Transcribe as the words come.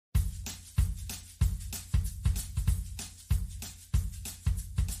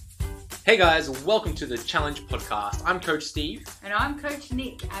Hey guys, welcome to the Challenge Podcast. I'm Coach Steve. And I'm Coach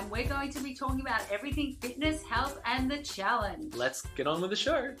Nick, and we're going to be talking about everything fitness, health, and the challenge. Let's get on with the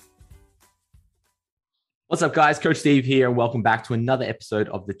show. What's up, guys? Coach Steve here, and welcome back to another episode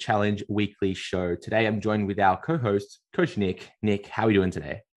of the Challenge Weekly Show. Today, I'm joined with our co-host, Coach Nick. Nick, how are we doing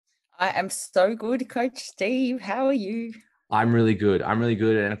today? I am so good, Coach Steve. How are you? I'm really good.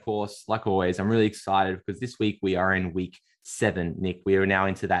 And of course, like always, I'm really excited because this week we are in week 7, Nick. We are now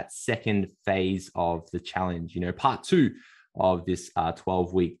into that second phase of the challenge, part 2 of this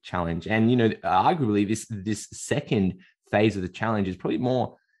 12-week challenge. And, arguably this second phase of the challenge is probably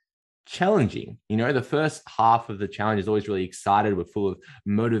more challenging. The first half of the challenge is always really excited. We're full of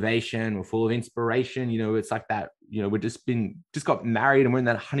motivation. We're full of inspiration. It's like that, we're just got married and we're in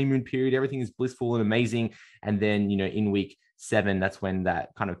that honeymoon period. Everything is blissful and amazing. And then, in week 7, that's when that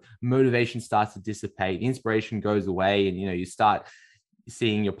kind of motivation starts to dissipate. Inspiration goes away, and, you start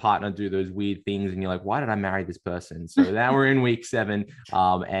seeing your partner do those weird things and you're like, why did I marry this person? So now we're in week 7,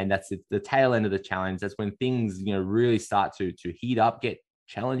 and that's the tail end of the challenge. That's when things, really start to heat up, get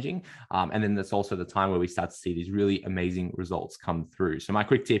challenging. And then that's also the time where we start to see these really amazing results come through. So my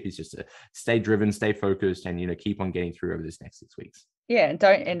quick tip is just to stay driven, stay focused, and, keep on getting through over this next 6 weeks. Yeah, and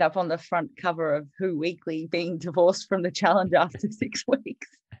don't end up on the front cover of Who Weekly being divorced from the challenge after 6 weeks.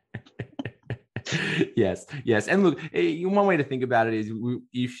 Yes. And look, one way to think about it is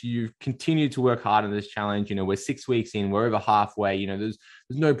if you continue to work hard on this challenge, we're 6 weeks in, we're over halfway, there's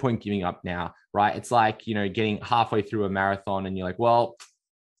no point giving up now, right? It's like, getting halfway through a marathon and you're like, well,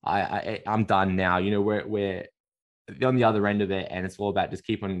 I'm done now. We're on the other end of it, and it's all about just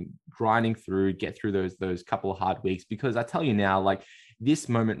keep on grinding through, get through those couple of hard weeks. Because I tell you now, like this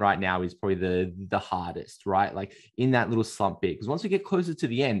moment right now is probably the hardest, right? Like in that little slump bit, because once we get closer to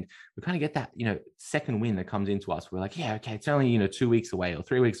the end, we kind of get that, second wind that comes into us. We're like, yeah, okay, it's only, 2 weeks away or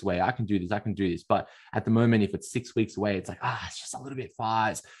 3 weeks away. I can do this. But at the moment, if it's 6 weeks away, it's like, it's just a little bit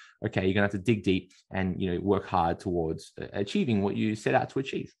far. Okay, you're gonna have to dig deep and, work hard towards achieving what you set out to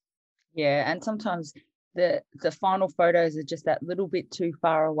achieve. Yeah, and sometimes the final photos are just that little bit too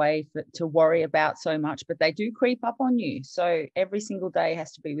far away to worry about so much, but they do creep up on you. So every single day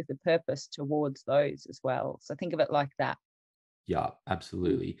has to be with a purpose towards those as well. So think of it like that. Yeah,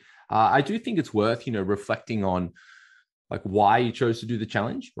 absolutely. I do think it's worth, reflecting on like why you chose to do the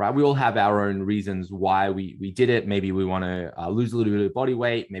challenge, right? We all have our own reasons why we did it. Maybe we want to lose a little bit of body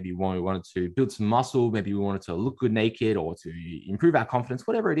weight. Maybe we wanted to build some muscle. Maybe we wanted to look good naked or to improve our confidence,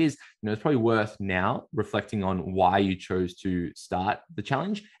 whatever it is. It's probably worth now reflecting on why you chose to start the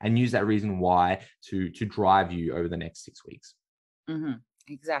challenge and use that reason why to drive you over the next 6 weeks. Mm-hmm.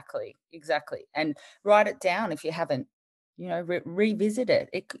 Exactly. And write it down if you haven't, revisit it.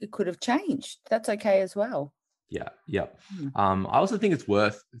 It could have changed. That's okay as well. Yeah. I also think it's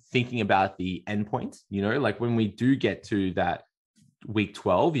worth thinking about the endpoint, like when we do get to that week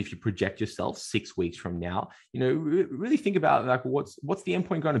 12, if you project yourself 6 weeks from now, really think about like what's the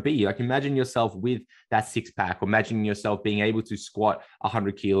endpoint going to be. Like imagine yourself with that 6-pack, or imagine yourself being able to squat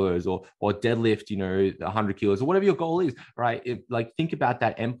 100 kilos or deadlift 100 kilos or whatever your goal is, right? Like think about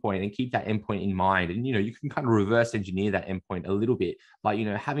that endpoint and keep that endpoint in mind, and you can kind of reverse engineer that endpoint a little bit. Like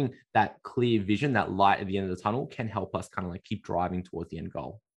having that clear vision, that light at the end of the tunnel can help us kind of like keep driving towards the end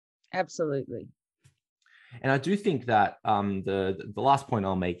goal. Absolutely. And I do think that the last point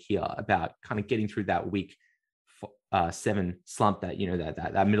I'll make here about kind of getting through that week 7 slump, that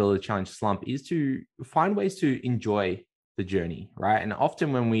that middle of the challenge slump, is to find ways to enjoy the journey, right? And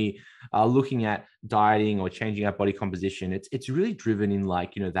often when we are looking at dieting or changing our body composition, it's really driven in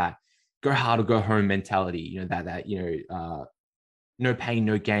like that go hard or go home mentality. No pain,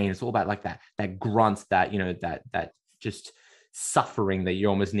 no gain. It's all about like that grunt, that that just suffering that you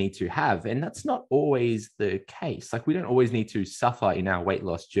almost need to have. And that's not always the case. Like we don't always need to suffer in our weight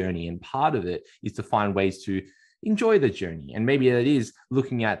loss journey. And part of it is to find ways to enjoy the journey. And maybe it is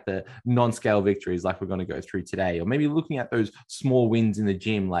looking at the non-scale victories like we're going to go through today, or maybe looking at those small wins in the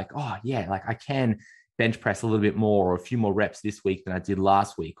gym, like, oh yeah, like I can bench press a little bit more or a few more reps this week than I did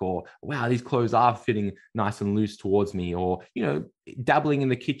last week, or wow, these clothes are fitting nice and loose towards me, or dabbling in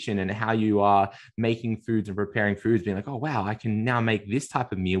the kitchen and how you are making foods and preparing foods, being like, oh wow, I can now make this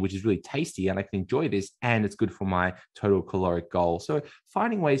type of meal which is really tasty and I can enjoy this and it's good for my total caloric goal. So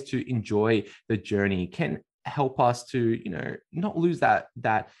finding ways to enjoy the journey can help us to not lose that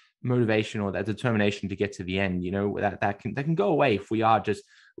motivation or that determination to get to the end. That can go away if we are just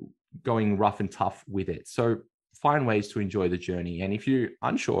going rough and tough with it. So find ways to enjoy the journey. And if you're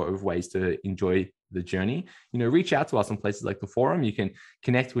unsure of ways to enjoy the journey, reach out to us on places like the forum. You can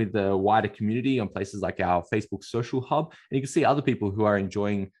connect with the wider community on places like our Facebook social hub, and you can see other people who are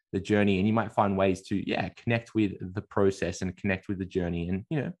enjoying the journey, and you might find ways to connect with the process and connect with the journey,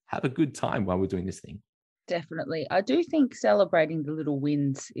 and have a good time while we're doing this thing. Definitely. I do think celebrating the little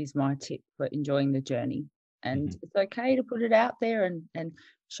wins is my tip for enjoying the journey. And it's okay to put it out there and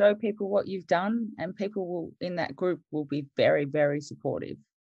show people what you've done, and people will in that group will be very, very supportive.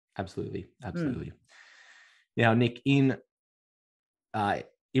 Absolutely. Now, Nick, in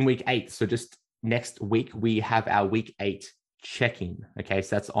week 8, so just next week, we have our week 8 check-in. Okay,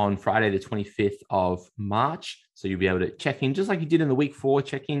 so that's on Friday the 25th of March. So you'll be able to check in just like you did in the week 4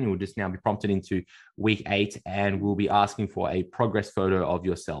 check-in. You'll just now be prompted into week 8, and we'll be asking for a progress photo of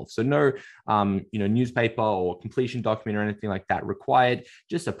yourself. So no newspaper or completion document or anything like that required,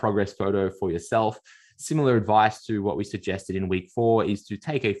 just a progress photo for yourself. Similar advice to what we suggested in week 4 is to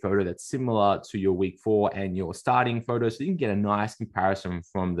take a photo that's similar to your week 4 and your starting photo, so you can get a nice comparison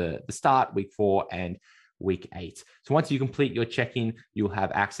from the start, week 4 and week 8. So once you complete your check-in, you'll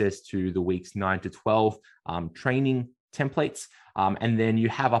have access to the weeks 9 to 12 training templates. And then you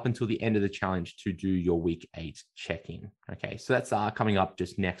have up until the end of the challenge to do your week 8 check-in. Okay, so that's coming up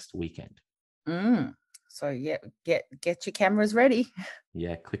just next weekend. So yeah, get your cameras ready.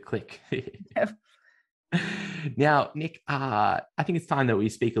 Yeah, click. Now, Nick, I think it's time that we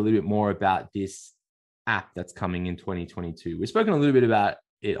speak a little bit more about this app that's coming in 2022. We've spoken a little bit about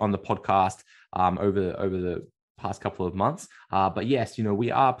it on the podcast over the past couple of months. But yes,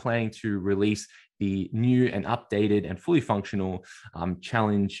 we are planning to release the new and updated and fully functional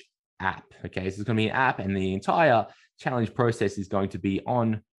challenge app. Okay, so it's going to be an app, and the entire challenge process is going to be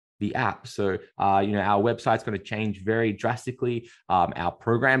on the app. So, our website's going to change very drastically. Our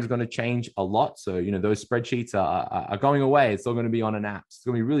program's going to change a lot. So, those spreadsheets are going away. It's all going to be on an app. It's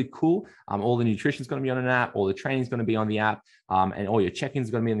going to be really cool. All the nutrition's going to be on an app. All the training's going to be on the app. And all your check-ins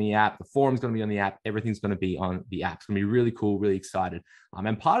going to be on the app. The forum's going to be on the app. Everything's going to be on the app. It's going to be really cool, really excited.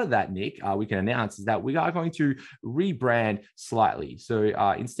 And part of that, Nick, we can announce is that we are going to rebrand slightly. So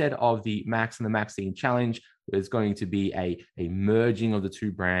instead of the Max and the Maxine Challenge, there's going to be a merging of the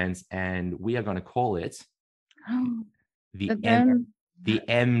two brands, and we are going to call it the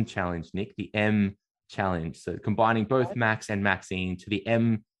M Challenge, Nick, the M Challenge. So combining both Max and Maxine to the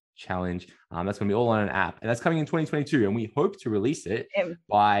M Challenge. That's going to be all on an app, and that's coming in 2022, and we hope to release it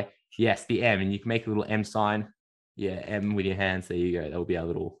by the M, and you can make a little M sign. Yeah, M with your hands. There you go. That will be a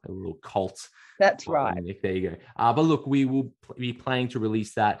little cult. That's right. There you go. But look, we will be planning to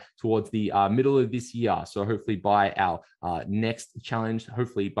release that towards the middle of this year. So hopefully by our next challenge,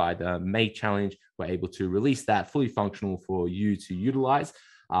 hopefully by the May challenge, we're able to release that fully functional for you to utilize.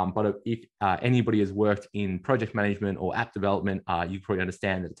 But if anybody has worked in project management or app development, you probably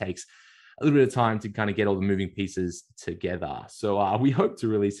understand that it takes a little bit of time to kind of get all the moving pieces together. So we hope to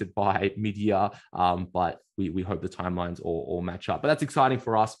release it by mid-year, but we hope the timelines all match up. But that's exciting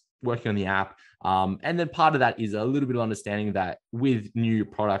for us, working on the app. And then part of that is a little bit of understanding that with new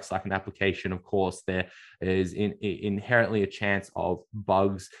products like an application, of course, there is inherently a chance of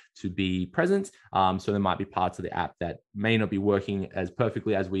bugs to be present. So there might be parts of the app that may not be working as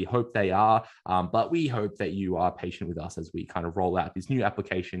perfectly as we hope they are. But we hope that you are patient with us as we kind of roll out this new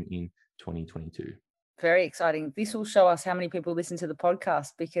application in 2022. Very exciting. This will show us how many people listen to the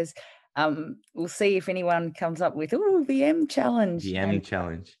podcast, because we'll see if anyone comes up with the M Challenge. The M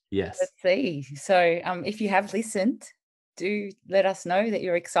Challenge, yes. Let's see. So if you have listened, do let us know that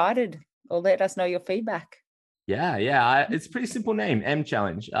you're excited, or let us know your feedback. Yeah. It's a pretty simple name, M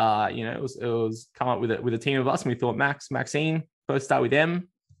Challenge. It was come up with a team of us, and we thought Maxine, both start with M.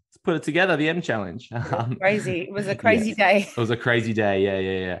 Let's put it together, the M Challenge. Crazy. It was a crazy day. It was a crazy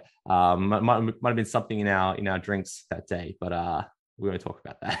day. Yeah. Might have been something in our drinks that day, but we won't talk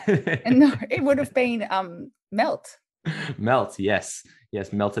about that. No, it would have been melt. Melt, yes,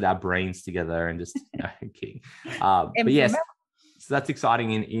 melted our brains together and just kidding. But yes, so that's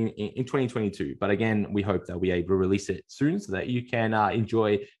exciting in 2022. But again, we hope that we're able to release it soon so that you can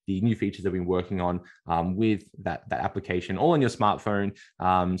enjoy the new features that we've been working on with that application all on your smartphone.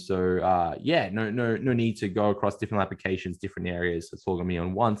 No need to go across different applications, different areas. It's all going to be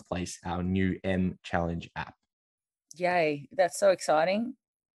on one place, our new M Challenge app. Yay, that's so exciting.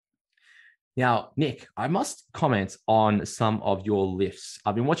 Now, Nick, I must comment on some of your lifts.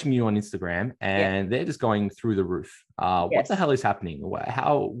 I've been watching you on Instagram, and they're just going through the roof. What the hell is happening? What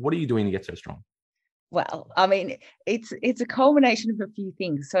are you doing to get so strong? Well, I mean, it's a culmination of a few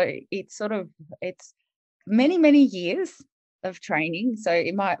things. So it's many, many years of training. So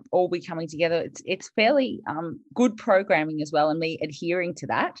it might all be coming together. It's fairly good programming as well, and me adhering to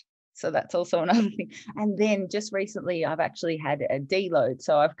that. So that's also another thing. And then just recently, I've actually had a deload.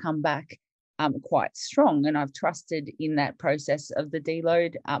 So I've come back quite strong, and I've trusted in that process of the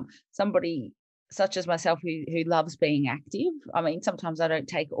deload. Somebody such as myself who loves being active. I mean, sometimes I don't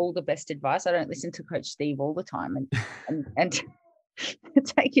take all the best advice. I don't listen to Coach Steve all the time and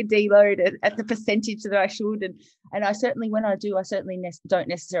take a deload at the percentage that I should. And I certainly, when I do, I certainly don't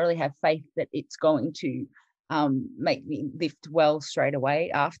necessarily have faith that it's going to make me lift well straight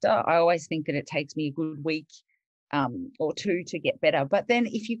away after. I always think that it takes me a good week or two to get better. But then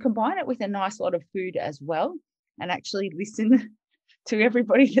if you combine it with a nice lot of food as well, and actually listen to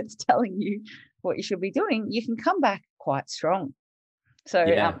everybody that's telling you what you should be doing, you can come back quite strong. So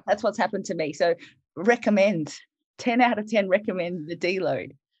that's what's happened to me. So recommend 10 out of 10, recommend the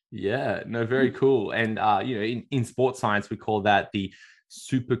deload. Yeah, no, very cool. And, in sports science, we call that the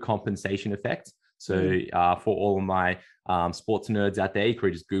super compensation effect. So for all of my sports nerds out there, you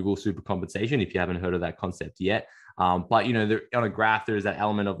could just Google super compensation if you haven't heard of that concept yet. But, on a graph, there's that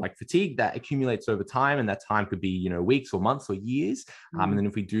element of like fatigue that accumulates over time. And that time could be, weeks or months or years. And then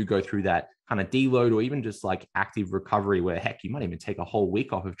if we do go through that kind of deload or even just like active recovery where, heck, you might even take a whole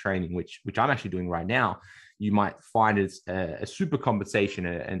week off of training, which I'm actually doing right now, you might find it's a super compensation,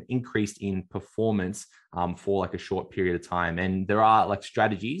 an increase in performance for like a short period of time. And there are like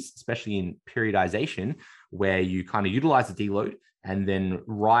strategies, especially in periodization, where you kind of utilize the deload and then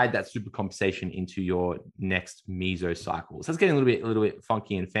ride that super compensation into your next meso cycle. So it's getting a little bit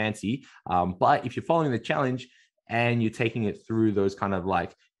funky and fancy. But if you're following the challenge and you're taking it through those kind of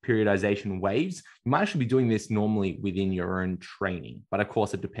like periodization waves, you might actually be doing this normally within your own training. But of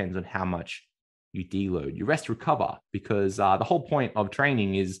course, it depends on how much you deload. You rest, recover, because the whole point of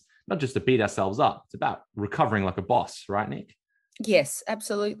training is not just to beat ourselves up. It's about recovering like a boss, right, Nick? Yes,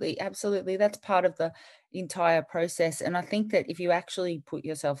 absolutely. Absolutely. That's part of the entire process. And I think that if you actually put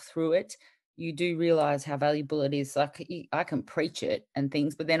yourself through it, you do realize how valuable it is. Like I can preach it and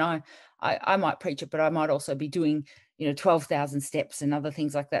things, but then I might preach it, but I might also be doing, 12,000 steps and other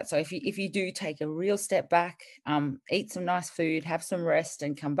things like that. So if you do take a real step back, eat some nice food, have some rest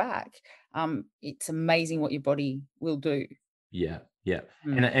and come back, it's amazing what your body will do. Yeah.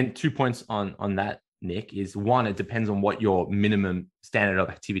 And 2 points on that, Nick, is one, it depends on what your minimum standard of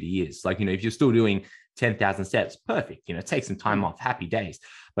activity is. Like, if you're still doing 10,000 steps, perfect, take some time off, happy days.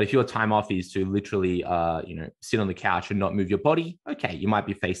 But if your time off is to literally, sit on the couch and not move your body, okay, you might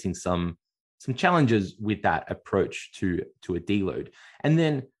be facing some challenges with that approach to a deload. And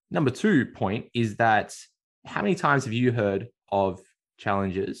then number 2 point is that how many times have you heard of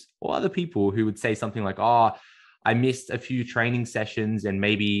challenges or other people who would say something like, oh, I missed a few training sessions and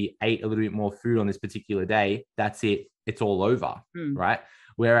maybe ate a little bit more food on this particular day. That's it. It's all over, right?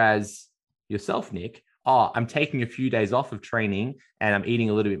 Whereas yourself, Nick, I'm taking a few days off of training and I'm eating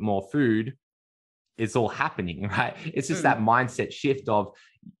a little bit more food. It's all happening, right? It's just that mindset shift of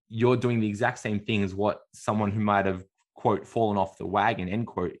you're doing the exact same thing as what someone who might have, quote, fallen off the wagon, end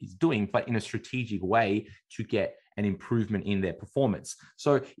quote, is doing, but in a strategic way to get an improvement in their performance.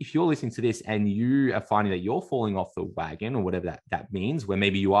 So if you're listening to this and you are finding that you're falling off the wagon or whatever that means, where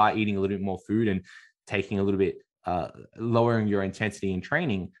maybe you are eating a little bit more food and taking a little bit, lowering your intensity in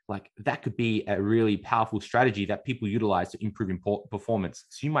training, like that could be a really powerful strategy that people utilize to improve performance.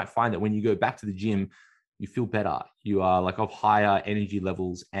 So you might find that when you go back to the gym, you feel better, you are like of higher energy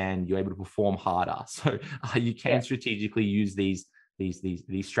levels and you're able to perform harder. So you can strategically use these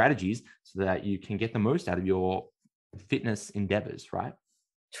strategies so that you can get the most out of your fitness endeavors, right?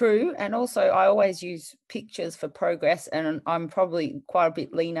 True. And also I always use pictures for progress, and I'm probably quite a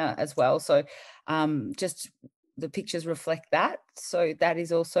bit leaner as well. So just the pictures reflect that. So that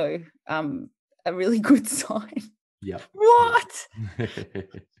is also a really good sign. Yeah. What?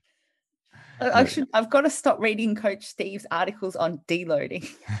 I've got to stop reading Coach Steve's articles on deloading.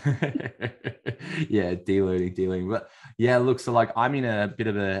 Yeah, deloading. But yeah, look, so like I'm in a bit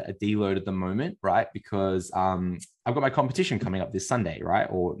of a deload at the moment, right? Because I've got my competition coming up this Sunday, right?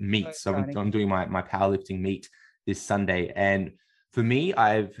 Or meet. So I'm doing my powerlifting meet this Sunday. And for me,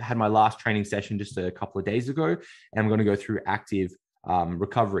 I've had my last training session just a couple of days ago, and I'm going to go through active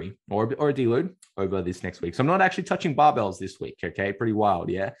recovery or a deload over this next week. So I'm not actually touching barbells this week. Okay. Pretty wild.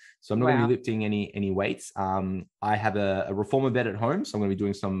 Yeah. So I'm not going to be lifting any weights. I have a reformer bed at home. So I'm going to be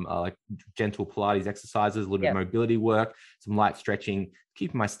doing some like gentle Pilates exercises, a little bit of mobility work, some light stretching,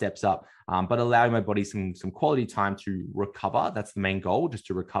 keeping my steps up, but allowing my body some quality time to recover. That's the main goal, just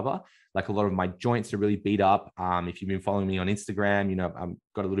to recover. Like a lot of my joints are really beat up. If you've been following me on Instagram, I've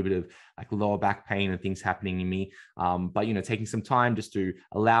got a little bit of like lower back pain and things happening in me. But, taking some time just to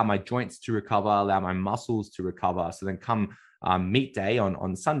allow my joints to recover, allow my muscles to recover. So then come meet day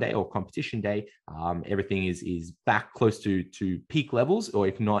on Sunday or competition day, everything is back close to peak levels, or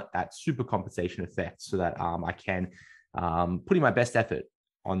if not, that super compensation effect, so that I can put in my best effort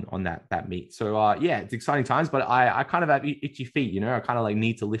on that meet. So yeah, it's exciting times, but I kind of have itchy feet, I kind of like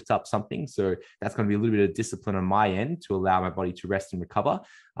need to lift up something. So that's going to be a little bit of discipline on my end to allow my body to rest and recover,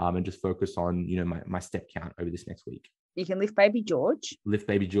 and just focus on, my step count over this next week. You can lift baby George. Lift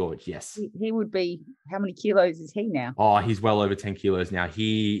baby George, yes. He would be, how many kilos is he now? Oh, he's well over 10 kilos now.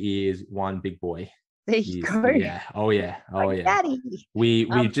 He is one big boy. There you go. Yeah. Oh yeah. Daddy. We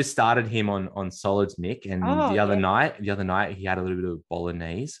just started him on solids, Nick, and the other night he had a little bit of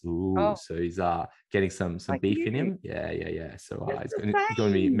bolognese. So he's getting some like beef in him. Yeah. So it's going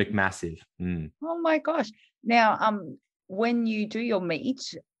to be McMassive. Oh my gosh. Now, when you do your meet,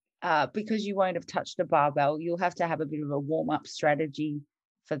 because you won't have touched a barbell, you'll have to have a bit of a warm-up strategy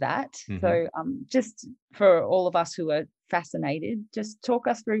for that. So just for all of us who are fascinated, just talk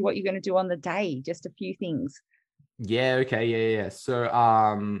us through what you're going to do on the day, just a few things. Yeah, okay, yeah. So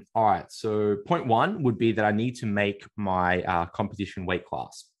all right, so point one would be that I need to make my competition weight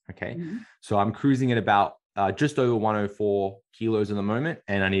class. Okay. So I'm cruising at about just over 104 kilos at the moment,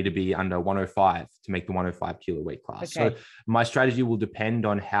 and I need to be under 105 to make the 105 kilo weight class. So my strategy will depend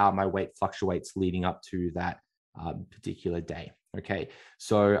on how my weight fluctuates leading up to that particular day. Okay.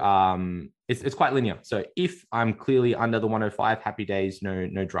 So it's quite linear. So if I'm clearly under the 105, happy days,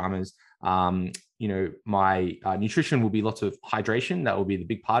 no dramas. My nutrition will be lots of hydration. That will be the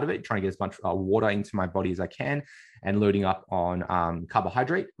big part of it, trying to get as much water into my body as I can, and loading up on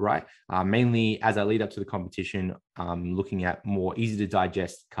carbohydrate, right? Mainly as I lead up to the competition, looking at more easy to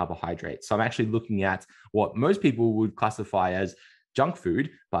digest carbohydrates. So I'm actually looking at what most people would classify as junk food,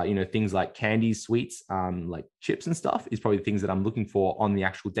 but things like candies, sweets, like chips and stuff is probably the things that I'm looking for on the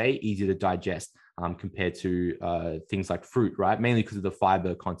actual day, easier to digest compared to things like fruit, right? Mainly because of the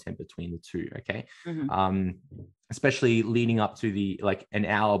fiber content between the two. Okay. Especially leading up to like an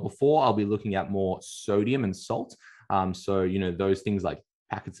hour before, I'll be looking at more sodium and salt. So those things like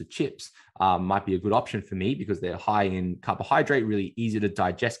packets of chips might be a good option for me because they're high in carbohydrate, really easy to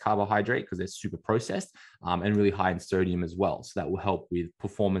digest carbohydrate because they're super processed, and really high in sodium as well. So that will help with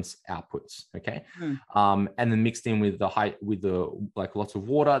performance outputs. Okay. And then mixed in with like lots of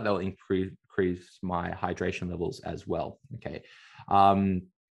water, they'll increase my hydration levels as well. Okay.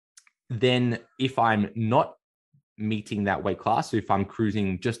 Then if I'm not meeting that weight class, so if I'm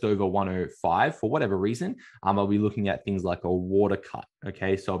cruising just over 105 for whatever reason, I'll be looking at things like a water cut.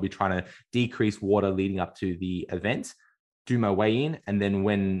 Okay, so I'll be trying to decrease water leading up to the event, do my weigh-in, and then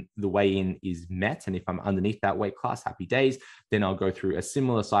when the weigh-in is met, and if I'm underneath that weight class, happy days, then I'll go through a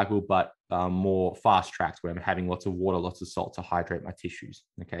similar cycle, but more fast-tracked, where I'm having lots of water, lots of salt to hydrate my tissues.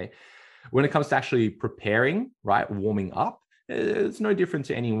 Okay, when it comes to actually preparing, right, warming up, it's no different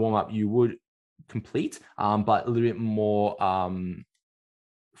to any warm-up you would complete, but a little bit more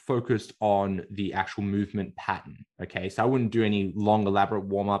focused on the actual movement pattern. Okay, so I wouldn't do any long elaborate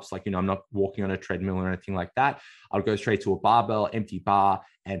warm-ups, like I'm not walking on a treadmill or anything like that. I'll go straight to a barbell, empty bar,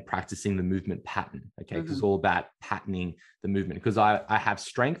 and practicing the movement pattern. Okay, because it's all about patterning the movement, because I have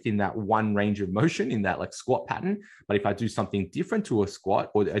strength in that one range of motion in that like squat pattern, but if I do something different to a squat,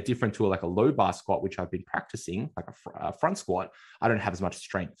 or different to like a low bar squat, which I've been practicing, like a front squat, I don't have as much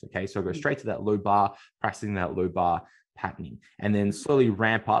strength. Okay, so I go straight to that low bar, practicing that low bar patterning, and then slowly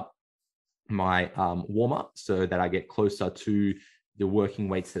ramp up my warm up so that I get closer to the working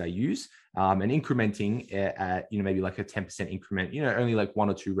weights that I use, and incrementing at maybe like a 10% increment, only like 1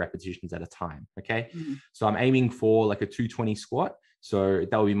 or 2 repetitions at a time. Okay, so I'm aiming for like a 220 squat, so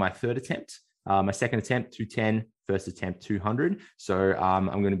that will be my third attempt. My second attempt 210, first attempt 200. So I'm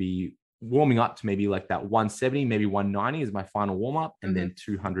going to be warming up to maybe like that 170, maybe 190 is my final warm up, and then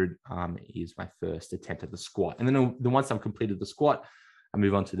 200 is my first attempt at the squat. And then once I've completed the squat, I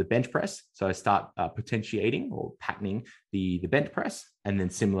move on to the bench press. So I start potentiating or patterning the bench press, and then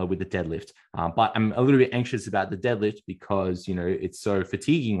similar with the deadlift. But I'm a little bit anxious about the deadlift because, it's so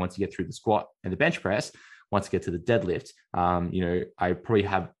fatiguing once you get through the squat and the bench press. Once you get to the deadlift, I probably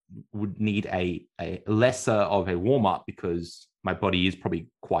would need a lesser of a warm up because my body is probably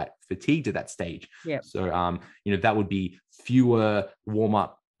quite fatigued at that stage. Yeah. So, that would be fewer warm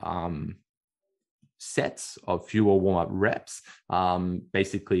up sets of fewer warm-up reps,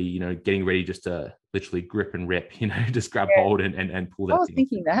 basically, getting ready just to literally grip and rip, just grab hold and pull that I was thing.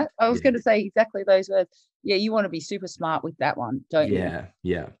 thinking that. I was going to say exactly those words. Yeah, you want to be super smart with that one, don't you?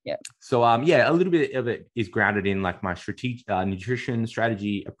 Yeah. Yeah. So a little bit of it is grounded in like my strategic nutrition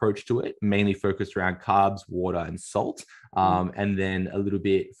strategy approach to it, mainly focused around carbs, water, and salt, and then a little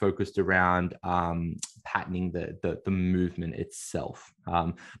bit focused around patterning the movement itself.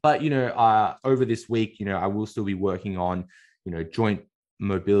 But over this week, I will still be working on joint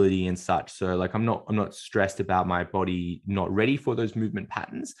mobility and such. So like I'm not stressed about my body not ready for those movement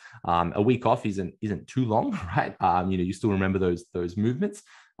patterns. A week off isn't too long, right? You still remember those movements.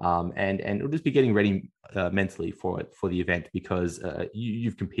 And it'll just be getting ready mentally for the event, because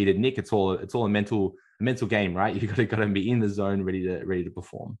you've competed, Nick. It's all a mental game, right? You got to be in the zone, ready to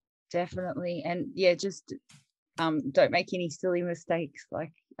perform. Definitely. And yeah, just don't make any silly mistakes,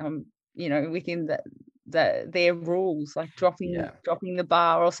 like within their rules, like dropping the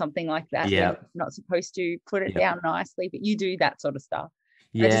bar or something like that. Yeah, you're not supposed to put it down nicely, but you do that sort of stuff.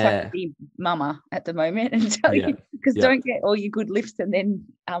 I just have to be mama at the moment and tell you, because don't get all your good lifts and then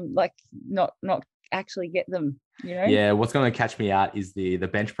not actually get them. Yeah, what's going to catch me out is the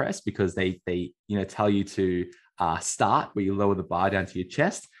bench press, because they tell you to start where you lower the bar down to your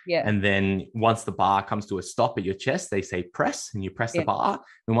chest. Yeah. And then once the bar comes to a stop at your chest, they say press, and you press the bar.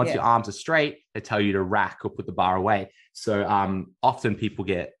 And once your arms are straight, they tell you to rack or put the bar away. So often people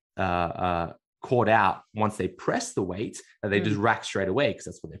get caught out once they press the weight, and they just rack straight away, because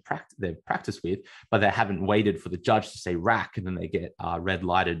that's what they've practiced with, but they haven't waited for the judge to say rack, and then they get red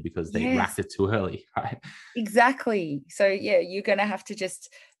lighted because they racked it too early, right? Exactly. So you're going to have to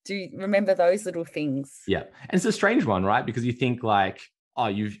just remember those little things. Yeah. And it's a strange one, right? Because you think like, oh,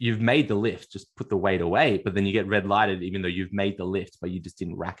 you've made the lift, just put the weight away, but then you get red lighted even though you've made the lift, but you just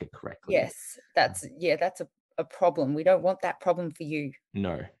didn't rack it correctly. Yes, that's a problem. We don't want that problem for you.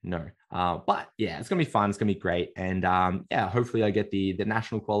 No. But yeah, it's gonna be fun. It's gonna be great. And hopefully I get the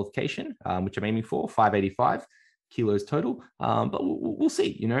national qualification, which I'm aiming for, 585 kilos total. But we'll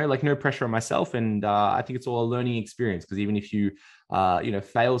see, like no pressure on myself. And I think it's all a learning experience, because even if you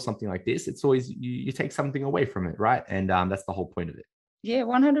fail something like this, it's always you take something away from it, right? And that's the whole point of it. Yeah,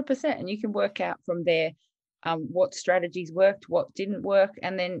 100%. And you can work out from there what strategies worked, what didn't work,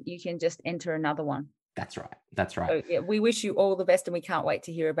 and then you can just enter another one. That's right. So, yeah, we wish you all the best, and we can't wait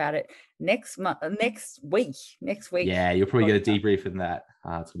to hear about it next week. Yeah, you'll probably get a debrief in that.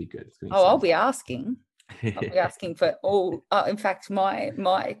 It's gonna be good. I'll be asking. I'll be asking for all. In fact,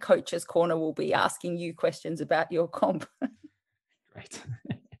 my coach's corner will be asking you questions about your comp. Great.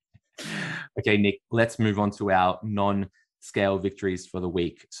 Okay, Nick, let's move on to our non-scale victories for the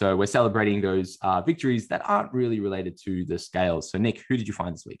week. So we're celebrating those victories that aren't really related to the scales. So Nick, who did you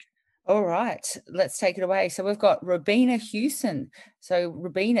find this week? All right, let's take it away. So we've got Robina Hewson. So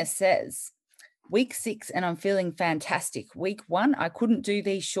Robina says, week 6 and I'm feeling fantastic. Week 1, I couldn't do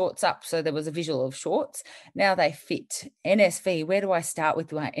these shorts up, so there was a visual of shorts. Now they fit. NSV, where do I start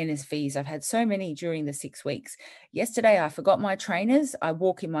with my NSVs? I've had so many during the 6 weeks. Yesterday, I forgot my trainers. I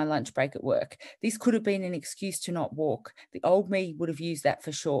walk in my lunch break at work. This could have been an excuse to not walk. The old me would have used that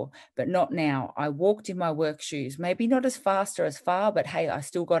for sure, but not now. I walked in my work shoes, maybe not as fast or as far, but hey, I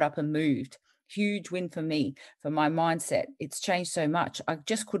still got up and moved. Huge win for me, for my mindset. It's changed so much. I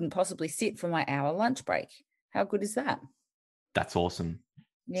just couldn't possibly sit for my hour lunch break. How good is that? That's awesome.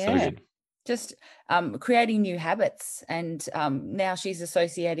 Yeah. So good. Just creating new habits. And now she's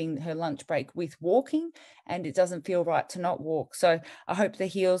associating her lunch break with walking, and it doesn't feel right to not walk. So I hope the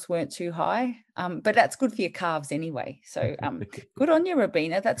heels weren't too high, but that's good for your calves anyway. So good on you,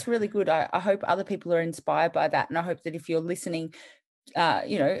 Robina. That's really good. I hope other people are inspired by that. And I hope that if you're listening,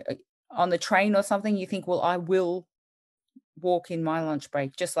 on the train or something, you think, well, I will walk in my lunch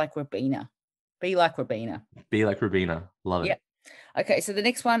break, just like Robina. Be like Robina. Be like Robina. Love it. Yeah. Okay, so the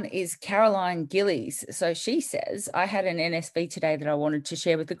next one is Caroline Gillies. So she says, I had an NSV today that I wanted to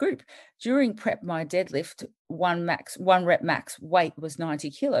share with the group. During prep, my deadlift, one rep max weight was 90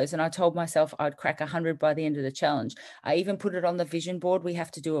 kilos, and I told myself I'd crack 100 by the end of the challenge. I even put it on the vision board we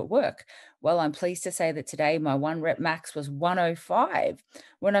have to do at work. Well, I'm pleased to say that today my 1 rep max was 105.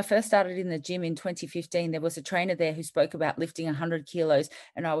 When I first started in the gym in 2015, there was a trainer there who spoke about lifting 100 kilos,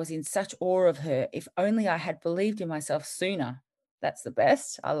 and I was in such awe of her. If only I had believed in myself sooner. That's the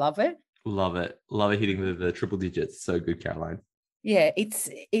best. I love it. Love it. Love it hitting the triple digits. So good, Caroline. Yeah,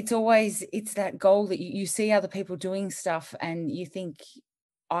 it's always that goal that you see other people doing stuff and you think,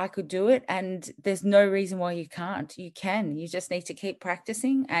 I could do it, and there's no reason why you can't. You can. You just need to keep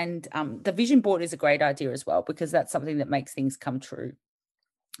practicing. And the vision board is a great idea as well, because that's something that makes things come true.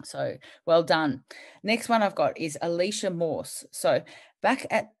 So well done. Next one I've got is Alicia Morse. So back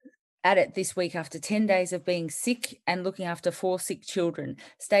at at it this week after 10 days of being sick and looking after 4 sick children.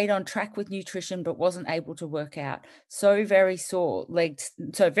 Stayed on track with nutrition, but wasn't able to work out. So very sore legs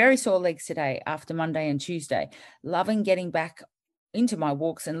today after Monday and Tuesday. Loving getting back into my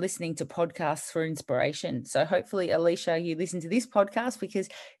walks and listening to podcasts for inspiration. So hopefully, Alicia, you listened to this podcast because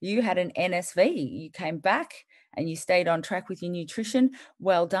you had an NSV. You came back and you stayed on track with your nutrition.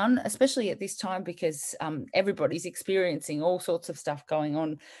 Well done, especially at this time because everybody's experiencing all sorts of stuff going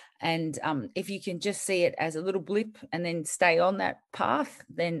on. And if you can just see it as a little blip and then stay on that path,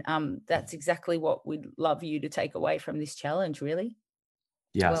 then that's exactly what we'd love you to take away from this challenge, really.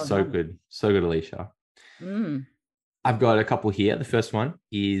 Yeah, well so done. good. So good, Alicia. Mm. I've got a couple here. The first one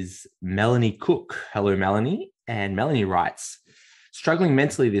is Melanie Cook. Hello, Melanie. And Melanie writes, struggling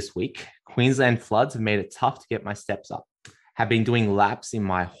mentally this week. Queensland floods have made it tough to get my steps up. Have been doing laps in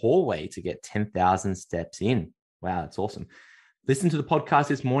my hallway to get 10,000 steps in. Wow, that's awesome. Listen to the podcast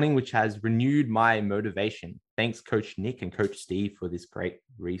this morning, which has renewed my motivation. Thanks, Coach Nick and Coach Steve, for this great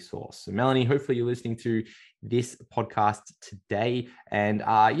resource. So, Melanie, hopefully you're listening to this podcast today. And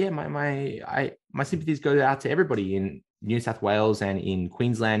my sympathies go out to everybody in New South Wales and in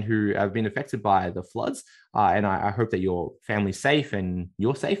Queensland who have been affected by the floods. And I hope that your family's safe and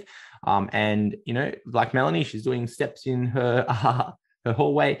you're safe. And, you know, like Melanie, she's doing steps in her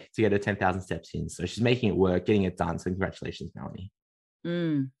hallway to get her 10,000 steps in. So she's making it work, getting it done. So congratulations, Melanie.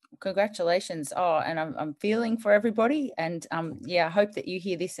 Congratulations. Oh, and I'm feeling for everybody. And I hope that you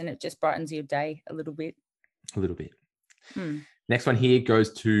hear this and it just brightens your day a little bit. Next one here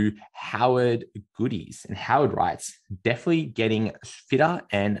goes to Howard Goodies. And Howard writes, definitely getting fitter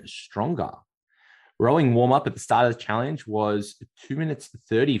and stronger. Rowing warm up at the start of the challenge was 2 minutes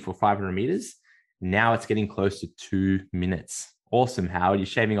 30 for 500 meters. Now it's getting close to 2 minutes. Awesome, Howard. You're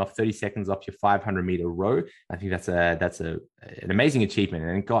shaving off 30 seconds off your 500-meter row. I think that's an amazing achievement.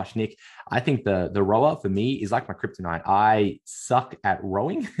 And gosh, Nick, I think the rower for me is like my kryptonite. I suck at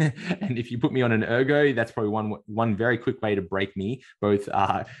rowing, and if you put me on an ergo, that's probably one very quick way to break me, both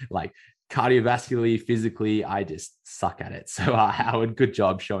like cardiovascularly, physically. I just suck at it. So Howard, good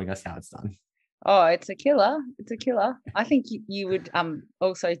job showing us how it's done. Oh, it's a killer. It's a killer. I think you would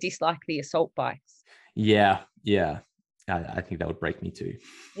also dislike the assault bikes. Yeah. I think that would break me too.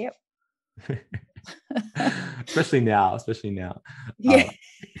 Yep. especially now. Yeah.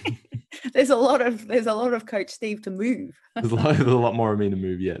 There's a lot of Coach Steve to move. there's a lot more of me to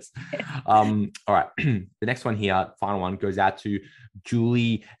move. Yes. All right. The next one here, final one, goes out to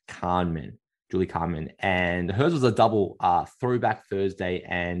Julie Carmen, and hers was a double Throwback Thursday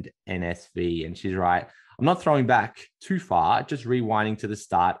and NSV. And she's right. I'm not throwing back too far, just rewinding to the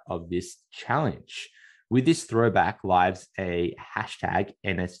start of this challenge. With this throwback lives a hashtag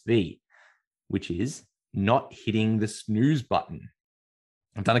NSV, which is not hitting the snooze button.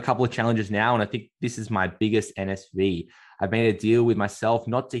 I've done a couple of challenges now, and I think this is my biggest NSV. I've made a deal with myself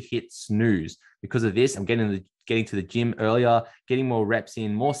not to hit snooze. Because of this, I'm getting to the gym earlier, getting more reps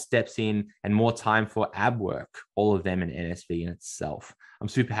in, more steps in, and more time for ab work, all of them an NSV in itself. I'm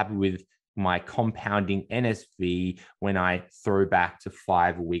super happy with my compounding NSV when I throw back to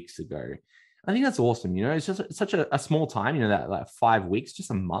 5 weeks ago. I think that's awesome. You know, it's just such a small time, you know, that like 5 weeks, just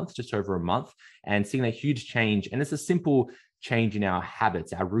a month, just over a month, and seeing that huge change. And it's a simple change in our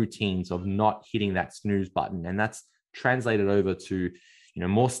habits, our routines of not hitting that snooze button. And that's translated over to, you know,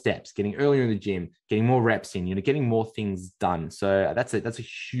 more steps, getting earlier in the gym, getting more reps in, you know, getting more things done. So that's a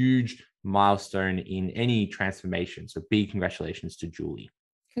huge milestone in any transformation. So big congratulations to Julie.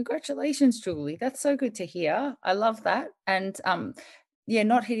 Congratulations, Julie. That's so good to hear. I love that. And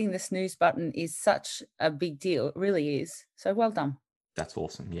not hitting the snooze button is such a big deal. It really is. So well done. That's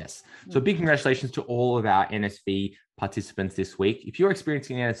awesome. Yes. So big congratulations to all of our NSV participants this week. If you're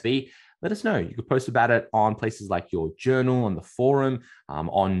experiencing NSV, let us know. You could post about it on places like your journal, on the forum,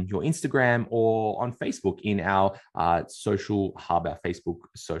 on your Instagram, or on Facebook in our social hub, our Facebook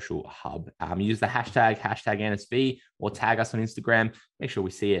social hub. Use the hashtag NSV or tag us on Instagram. Make sure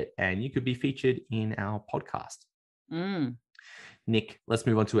we see it, and you could be featured in our podcast. Nick, let's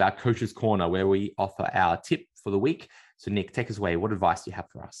move on to our Coach's Corner, where we offer our tip for the week. So Nick, take us away. What advice do you have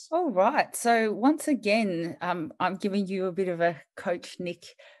for us? All right. So once again, I'm giving you a bit of a Coach Nick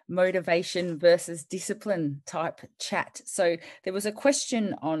motivation versus discipline type chat. So there was a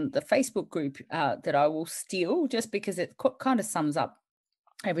question on the Facebook group that I will steal just because it kind of sums up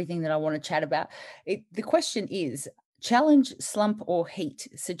everything that I want to chat about. The question is, challenge, slump, or heat?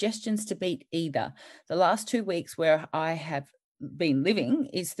 Suggestions to beat either. The last 2 weeks where I have been living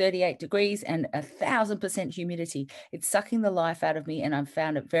is 38 degrees and 1,000% humidity. It's sucking the life out of me, and I've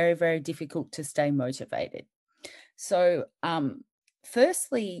found it very, very difficult to stay motivated. So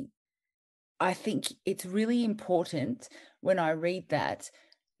firstly, I think it's really important when I read that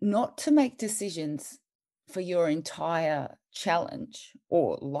not to make decisions for your entire challenge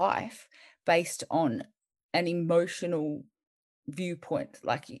or life based on an emotional viewpoint.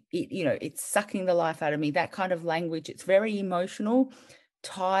 Like it's sucking the life out of me, that kind of language. It's very emotional,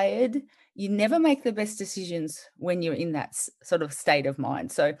 tired. You never make the best decisions when you're in that sort of state of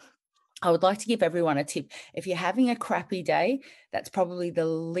mind. So I would like to give everyone a tip. If you're having a crappy day, that's probably the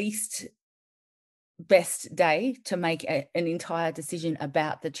least best day to make an entire decision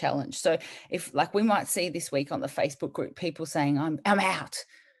about the challenge. So if, like, we might see this week on the Facebook group, people saying, I'm out,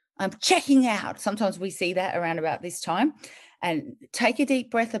 I'm checking out. Sometimes we see that around about this time, and take a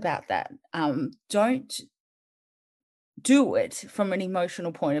deep breath about that. Don't do it from an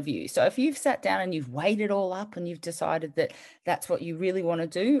emotional point of view. So if you've sat down and you've weighed it all up and you've decided that that's what you really want to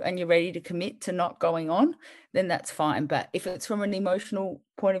do and you're ready to commit to not going on, then that's fine. But if it's from an emotional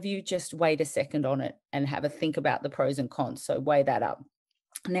point of view, just wait a second on it and have a think about the pros and cons. So weigh that up.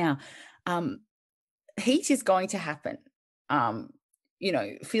 Now, heat is going to happen.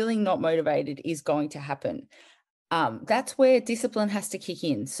 Feeling not motivated is going to happen. That's where discipline has to kick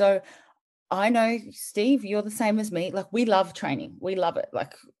in. So I know, Steve, you're the same as me. Like, we love training. We love it.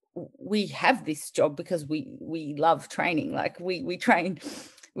 Like, we have this job because we love training. Like, we train,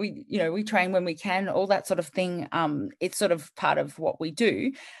 we train when we can, all that sort of thing. It's sort of part of what we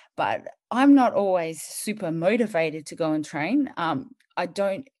do, but I'm not always super motivated to go and train. I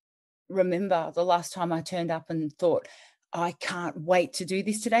don't remember the last time I turned up and thought, I can't wait to do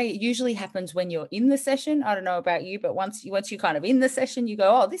this today. It usually happens when you're in the session. I don't know about you, but once you're kind of in the session, you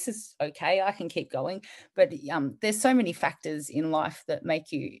go, oh, this is okay, I can keep going. But there's so many factors in life that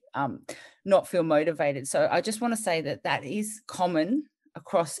make you not feel motivated. So I just want to say that is common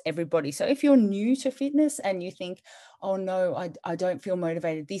across everybody. So if you're new to fitness and you think, oh no, I don't feel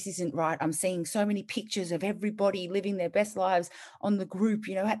motivated, this isn't right, I'm seeing so many pictures of everybody living their best lives on the group,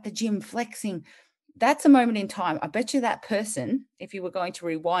 at the gym flexing, that's a moment in time. I bet you that person, if you were going to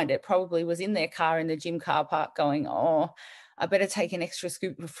rewind it, probably was in their car in the gym car park going, oh, I better take an extra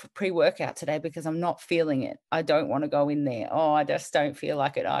scoop of pre-workout today because I'm not feeling it. I don't want to go in there. Oh, I just don't feel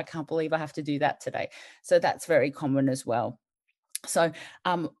like it. Oh, I can't believe I have to do that today. So that's very common as well. So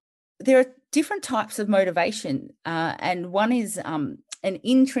there are different types of motivation, and one is an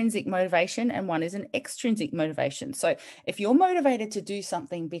intrinsic motivation and one is an extrinsic motivation. So if you're motivated to do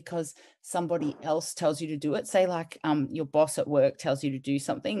something because somebody else tells you to do it, say like your boss at work tells you to do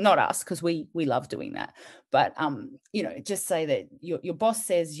something, not us, because we love doing that, but just say that your boss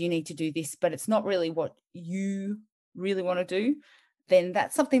says you need to do this, but it's not really what you really want to do, then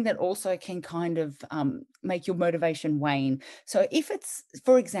that's something that also can kind of make your motivation wane. So if it's,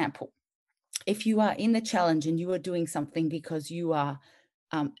 for example, if you are in the challenge and you are doing something because you are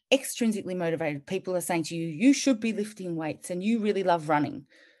extrinsically motivated, people are saying to you, you should be lifting weights and you really love running,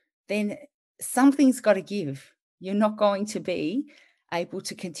 then something's got to give. You're not going to be able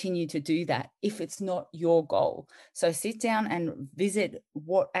to continue to do that if it's not your goal. So sit down and visit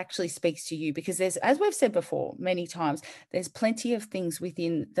what actually speaks to you, because there's, as we've said before many times, there's plenty of things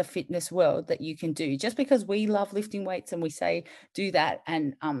within the fitness world that you can do. Just because we love lifting weights and we say do that,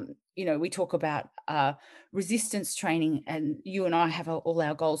 and we talk about resistance training, and you and I have all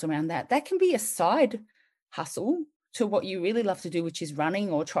our goals around that. That can be a side hustle to what you really love to do, which is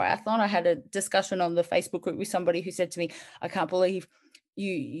running or triathlon. I had a discussion on the Facebook group with somebody who said to me, I can't believe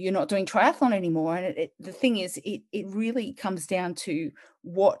you're not doing triathlon anymore. And the thing is, it really comes down to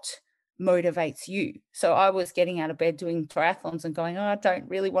what motivates you. So I was getting out of bed doing triathlons and going, oh, I don't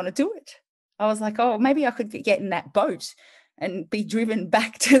really want to do it. I was like, oh, maybe I could get in that boat and be driven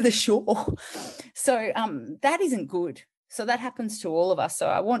back to the shore. So that isn't good. So that happens to all of us. So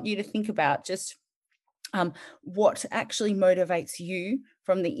I want you to think about just what actually motivates you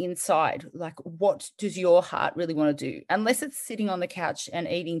from the inside. Like, what does your heart really want to do? Unless it's sitting on the couch and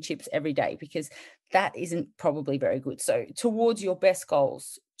eating chips every day, because that isn't probably very good. So towards your best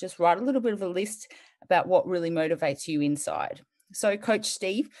goals, just write a little bit of a list about what really motivates you inside. So Coach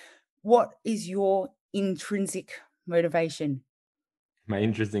Steve, what is your intrinsic motivation? My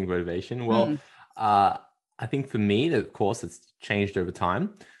intrinsic motivation? Well, I think for me, of course, it's changed over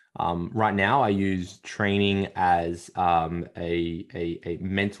time. Right now, I use training as a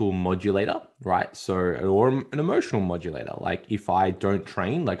mental modulator, right? So, or an emotional modulator. Like, if I don't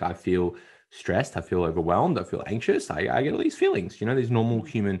train, like, I feel stressed, I feel overwhelmed, I feel anxious, I get all these feelings, these normal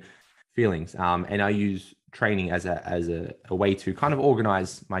human feelings. And I use training as a way to kind of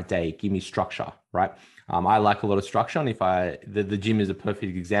organize my day, give me structure, right? I like a lot of structure, and if the gym is a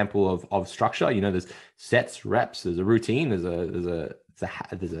perfect example of structure. There's sets, reps, there's a routine, there's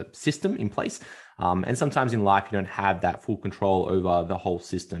there's a system in place. And sometimes in life, you don't have that full control over the whole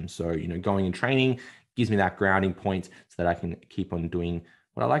system. So, going and training gives me that grounding point so that I can keep on doing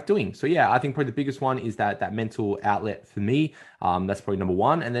what I like doing. So yeah, I think probably the biggest one is that mental outlet for me. That's probably number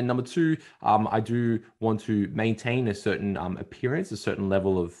one. And then number two, I do want to maintain a certain appearance, a certain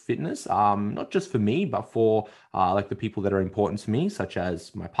level of fitness, not just for me, but for like the people that are important to me, such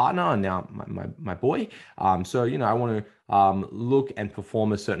as my partner and now my boy. So, I want to look and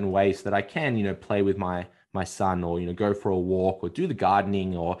perform a certain way so that I can, play with my son, or go for a walk, or do the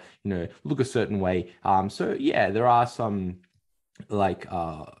gardening, or look a certain way. So yeah, there are some like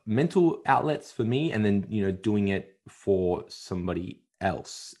mental outlets for me, and then doing it for somebody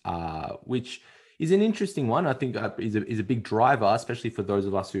else, which is an interesting one. I think is a big driver, especially for those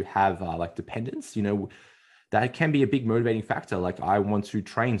of us who have like dependents. That can be a big motivating factor. Like, I want to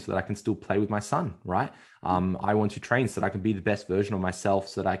train so that I can still play with my son, right? I want to train so that I can be the best version of myself,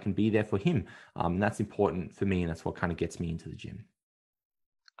 so that I can be there for him. And that's important for me, and that's what kind of gets me into the gym.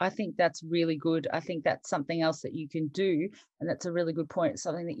 I think that's really good. I think that's something else that you can do. And that's a really good point.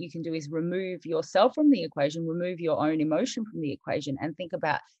 Something that you can do is remove yourself from the equation, remove your own emotion from the equation, and think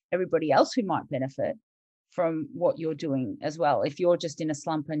about everybody else who might benefit from what you're doing as well. If you're just in a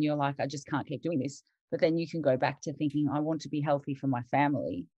slump and you're like, I just can't keep doing this, but then you can go back to thinking, I want to be healthy for my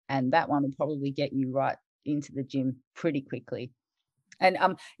family. And that one will probably get you right into the gym pretty quickly. And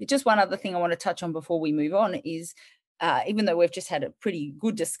just one other thing I want to touch on before we move on is, even though we've just had a pretty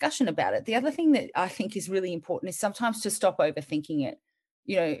good discussion about it, the other thing that I think is really important is sometimes to stop overthinking it.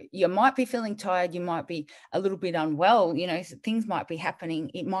 You might be feeling tired, you might be a little bit unwell, things might be happening,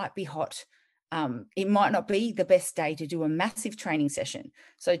 it might be hot. It might not be the best day to do a massive training session.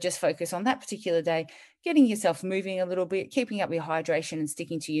 So just focus on that particular day, getting yourself moving a little bit, keeping up your hydration and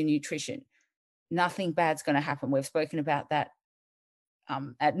sticking to your nutrition. Nothing bad's going to happen. We've spoken about that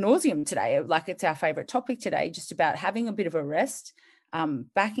ad nauseum today. Like, it's our favorite topic today, just about having a bit of a rest,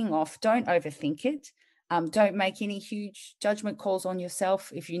 backing off. Don't overthink it. Don't make any huge judgment calls on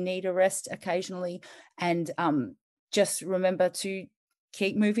yourself if you need a rest occasionally. And just remember to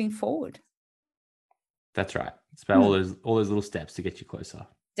keep moving forward. That's right. It's about all those little steps to get you closer.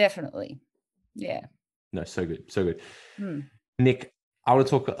 Definitely. Yeah. No, so good. So good. Nick, I want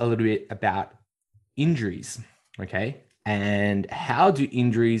to talk a little bit about injuries. Okay. And how do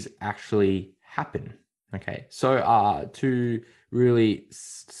injuries actually happen? Okay. So to really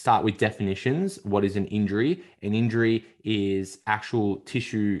start with definitions, what is an injury? An injury is actual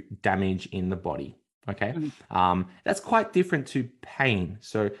tissue damage in the body. Okay. That's quite different to pain.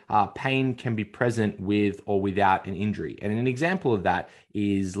 So pain can be present with or without an injury. And an example of that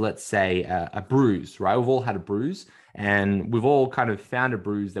is, let's say, a bruise, right? We've all had a bruise, and we've all kind of found a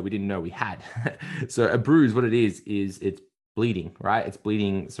bruise that we didn't know we had. So a bruise, what it is it's bleeding, right? It's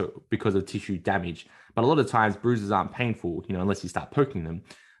bleeding so because of tissue damage. But a lot of times bruises aren't painful, unless you start poking them.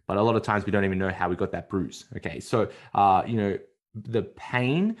 But a lot of times we don't even know how we got that bruise. Okay. So, the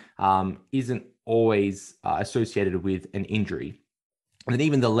pain isn't always associated with an injury. And then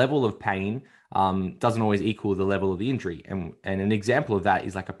even the level of pain doesn't always equal the level of the injury. And an example of that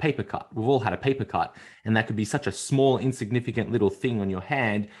is like a paper cut. We've all had a paper cut, and that could be such a small, insignificant little thing on your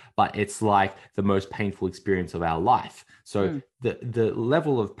hand, but it's like the most painful experience of our life. So the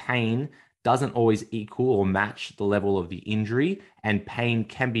level of pain doesn't always equal or match the level of the injury, and pain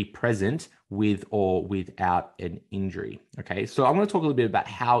can be present with or without an injury. Okay, so I'm going to talk a little bit about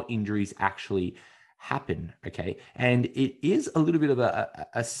how injuries actually happen. Okay, and it is a little bit of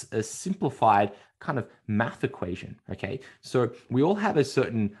a simplified kind of math equation. Okay, so we all have a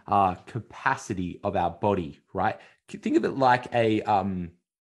certain capacity of our body, right? Think of it like a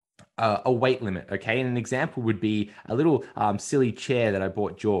weight limit. Okay, and an example would be a little silly chair that I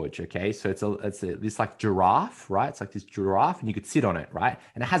bought George. Okay, so it's this like giraffe, right? It's like this giraffe, and you could sit on it, right?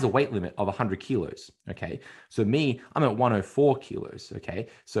 And it has a weight limit of 100 kilos. Okay, so me, I'm at 104 kilos. Okay,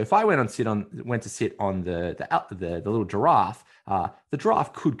 so if I went to sit on the little giraffe, the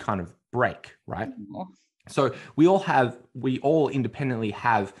giraffe could kind of break, right? So we all independently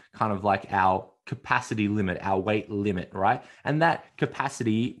have kind of like our capacity limit, our weight limit, right? And that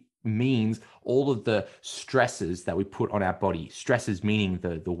capacity means all of the stresses that we put on our body. Stresses meaning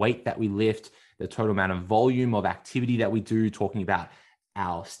the weight that we lift, the total amount of volume of activity that we do, talking about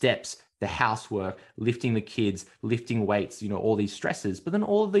our steps, the housework, lifting the kids, lifting weights, all these stresses. But then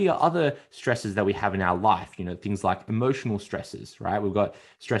all of the other stresses that we have in our life, things like emotional stresses, right? We've got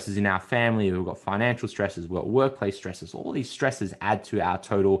stresses in our family, we've got financial stresses, we've got workplace stresses. All these stresses add to our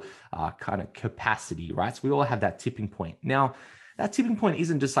total kind of capacity, right? So we all have that tipping point. Now, that tipping point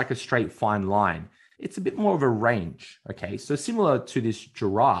isn't just like a straight fine line. it's a bit more of a range. Okay. So similar to this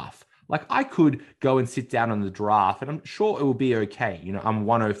giraffe, like I could go and sit down on the giraffe and I'm sure it will be okay. You know, I'm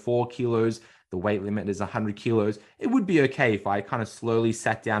 104 kilos. The weight limit is 100 kilos. It would be okay if I kind of slowly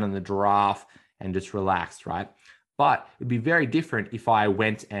sat down on the giraffe and just relaxed, right? But it'd be very different if I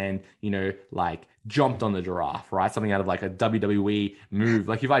went and, like jumped on the giraffe, right? Something out of like a WWE move.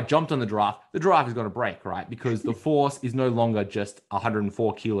 Like if I jumped on the giraffe is going to break, right? Because the force is no longer just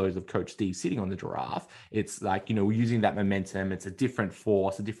 104 kilos of Coach Steve sitting on the giraffe. It's like, we're using that momentum. It's a different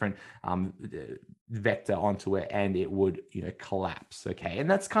force, a different vector onto it, and it would, collapse. Okay. And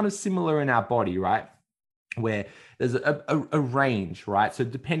that's kind of similar in our body, right? Where there's a range, right? So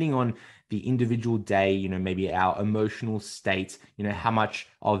depending on the individual day, maybe our emotional state, how much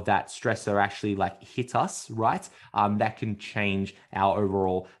of that stressor actually like hit us, right? That can change our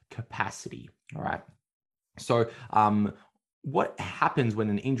overall capacity, all right? So what happens when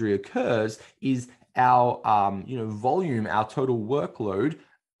an injury occurs is our, volume, our total workload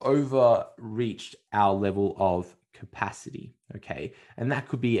overreached our level of capacity. Okay. And that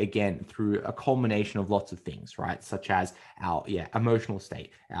could be, again, through a culmination of lots of things, right? Such as our emotional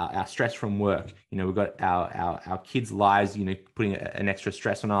state, our stress from work. We've got our kids' lives, putting an extra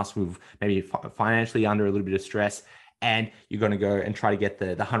stress on us. We've maybe financially under a little bit of stress, and you're going to go and try to get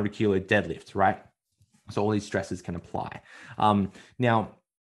the 100-kilo deadlift, right? So all these stresses can apply. Now,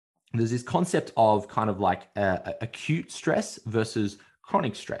 there's this concept of kind of like acute stress versus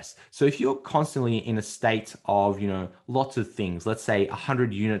chronic stress. So if you're constantly in a state of, lots of things, let's say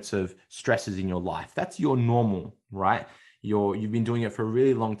 100 units of stresses in your life, that's your normal, right? You've been doing it for a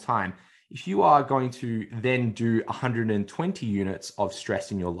really long time. If you are going to then do 120 units of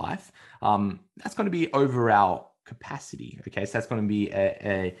stress in your life, that's going to be over our capacity. Okay. So that's going to be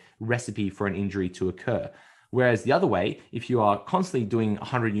a recipe for an injury to occur. Whereas the other way, if you are constantly doing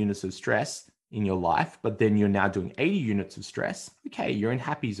 100 units of stress in your life, but then you're now doing 80 units of stress, okay, you're in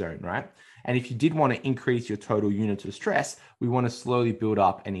happy zone, right? And if you did want to increase your total units of stress, we want to slowly build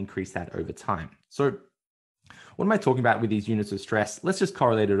up and increase that over time. So what am I talking about with these units of stress? Let's just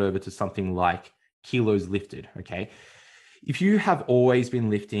correlate it over to something like kilos lifted, okay? If you have always been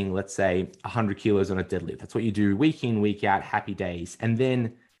lifting, let's say 100 kilos on a deadlift, that's what you do week in, week out, happy days. And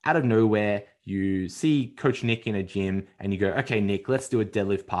then out of nowhere, you see Coach Nick in a gym and you go, okay, Nick, let's do a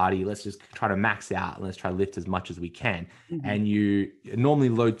deadlift party. Let's just try to max out and let's try to lift as much as we can. Mm-hmm. And you normally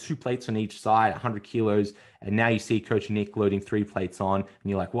load 2 plates on each side, 100 kilos. And now you see Coach Nick loading 3 plates on and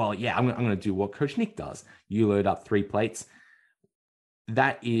you're like, well, yeah, I'm going to do what Coach Nick does. You load up 3 plates.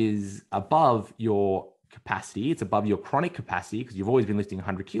 That is above your capacity. It's above your chronic capacity because you've always been lifting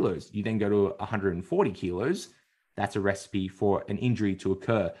 100 kilos. You then go to 140 kilos. That's a recipe for an injury to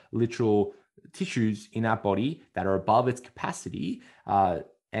occur. Literal tissues in our body that are above its capacity, and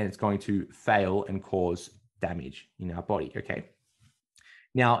it's going to fail and cause damage in our body. Okay.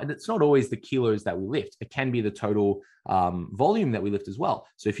 Now, it's not always the kilos that we lift. It can be the total volume that we lift as well.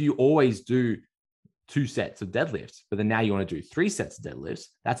 So if you always do 2 sets of deadlifts, but then now you want to do 3 sets of deadlifts,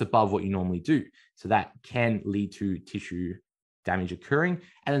 that's above what you normally do. So that can lead to tissue damage occurring.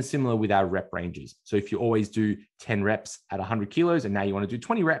 And then similar with our rep ranges. So if you always do 10 reps at 100 kilos and now you want to do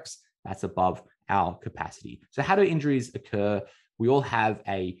 20 reps, that's above our capacity. So how do injuries occur? We all have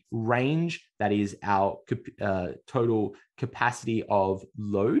a range that is our total capacity of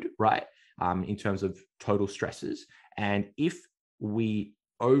load, right? In terms of total stresses. And if we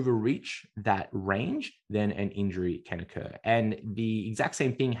overreach that range, then an injury can occur. And the exact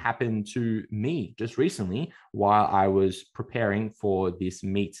same thing happened to me just recently while I was preparing for this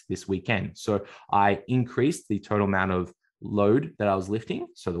meet this weekend. So I increased the total amount of load that I was lifting,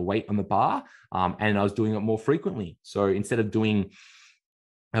 so the weight on the bar, and I was doing it more frequently. So instead of doing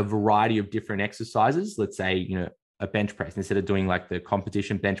a variety of different exercises, let's say, a bench press, instead of doing like the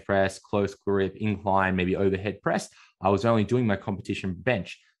competition bench press, close grip, incline, maybe overhead press, I was only doing my competition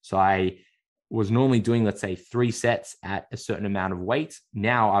bench. So I was normally doing, let's say 3 sets at a certain amount of weight.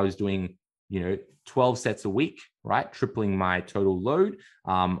 Now I was doing, 12 sets a week, right? Tripling my total load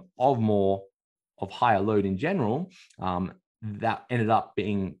of higher load in general. That ended up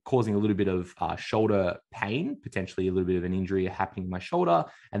causing a little bit of shoulder pain, potentially a little bit of an injury happening in my shoulder.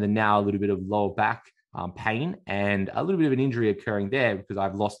 And then now a little bit of lower back pain and a little bit of an injury occurring there because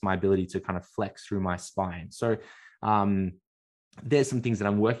I've lost my ability to kind of flex through my spine. So there's some things that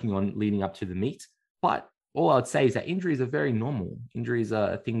I'm working on leading up to the meet, but all I would say is that injuries are very normal. Injuries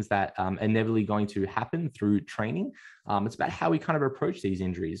are things that are inevitably going to happen through training. It's about how we kind of approach these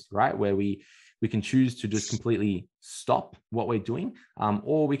injuries, right? Where we We can choose to just completely stop what we're doing,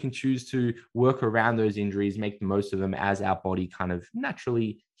 or we can choose to work around those injuries, make the most of them as our body kind of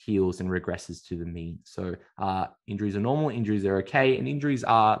naturally heals and regresses to the mean. So injuries are normal, injuries are okay, and injuries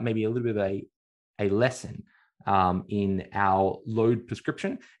are maybe a little bit of a lesson in our load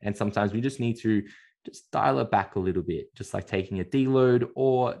prescription. And sometimes we just need to just dial it back a little bit, just like taking a deload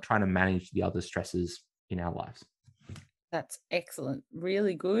or trying to manage the other stresses in our lives. That's excellent.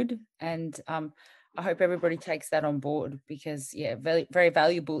 Really good. And I hope everybody takes that on board because, yeah, very, very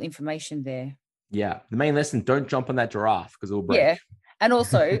valuable information there. Yeah. The main lesson, don't jump on that giraffe because it'll break. Yeah. And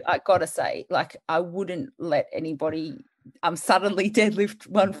also, I got to say, like, I wouldn't let anybody suddenly deadlift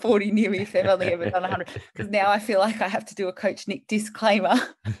 140 near me if they've only ever done 100, because now I feel like I have to do a Coach Nick disclaimer.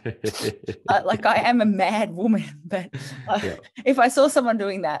 Like, I am a mad woman, but if I saw someone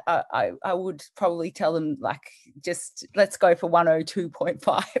doing that, I would probably tell them, like, just let's go for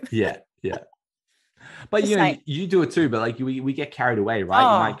 102.5. Yeah. But you know, you do it too, but like we get carried away, right?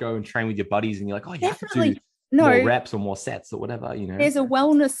 You might go and train with your buddies and you're like, oh, you have to do more reps or more sets or whatever, you know. There's a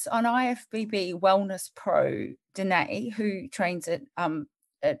wellness on IFBB Wellness Pro, Danae, who trains at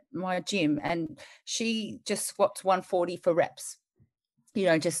my gym, and she just squats 140 for reps, you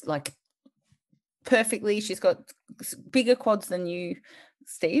know, just like perfectly. She's got bigger quads than you,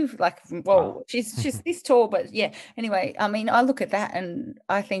 Steve. Like, whoa, she's this tall, but yeah. Anyway, I mean, I look at that and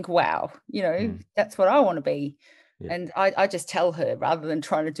I think, wow, you know, that's what I want to be. Yeah. And I just tell her, rather than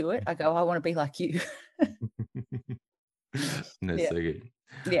trying to do it, I go, I want to be like you. That's so good.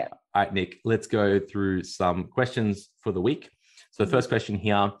 Yeah. All right, Nick, let's go through some questions for the week. So the first question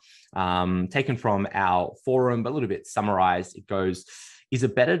here, taken from our forum, but a little bit summarized. It goes, is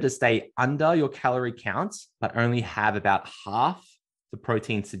it better to stay under your calorie counts, but only have about half the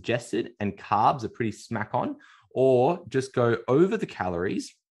protein suggested and carbs are pretty smack on, or just go over the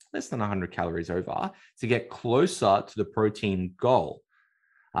calories, less than 100 calories over, to get closer to the protein goal?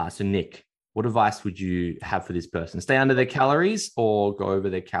 So Nick, what advice would you have for this person? Stay under their calories or go over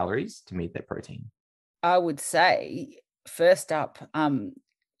their calories to meet their protein? I would say, first up,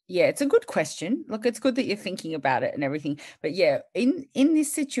 yeah, it's a good question. Look, it's good that you're thinking about it and everything. But yeah, in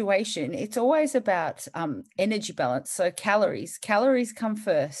this situation, it's always about energy balance. So calories come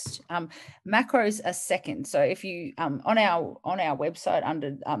first. Macros are second. So if you on our website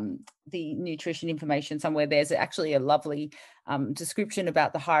under the nutrition information somewhere, there's actually a lovely description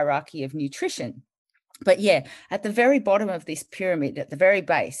about the hierarchy of nutrition. But yeah, at the very bottom of this pyramid, at the very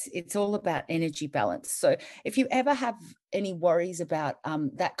base, it's all about energy balance. So if you ever have any worries about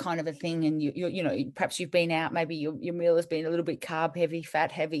that kind of a thing, and you know, perhaps you've been out, maybe your meal has been a little bit carb heavy,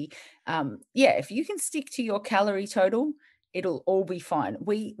 fat heavy. Yeah, if you can stick to your calorie total, it'll all be fine.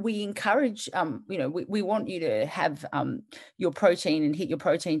 We encourage, you know, we want you to have your protein and hit your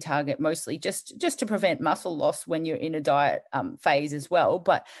protein target, mostly just to prevent muscle loss when you're in a diet phase as well.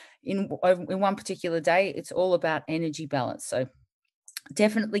 But in one particular day, it's all about energy balance. So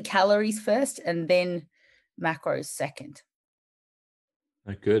definitely calories first and then macros second.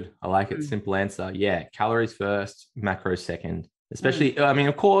 Oh, good. I like it. Simple answer. Yeah. Calories first, macros second, especially, I mean,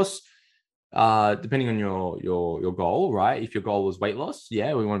 of course, depending on your goal, right? If your goal was weight loss,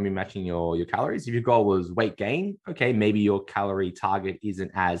 yeah, we want to be matching your calories. If your goal was weight gain, okay, maybe your calorie target isn't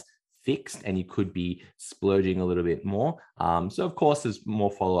as fixed and you could be splurging a little bit more. So of course there's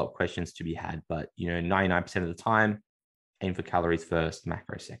more follow-up questions to be had, but you know, 99% of the time, aim for calories first,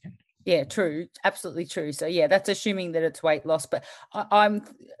 macro second. Yeah, true. Absolutely true. So yeah, that's assuming that it's weight loss, but I'm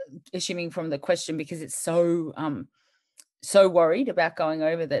assuming from the question, because it's so worried about going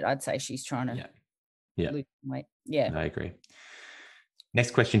over, that I'd say she's trying to lose weight. Yeah. I agree.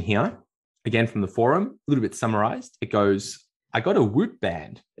 Next question here, again from the forum, a little bit summarized. It goes, I got a Whoop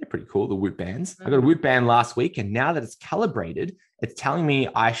band. They're pretty cool, the Whoop bands. I got a Whoop band last week, and now that it's calibrated, it's telling me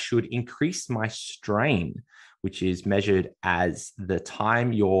I should increase my strain, which is measured as the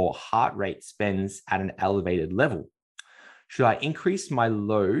time your heart rate spends at an elevated level. Should I increase my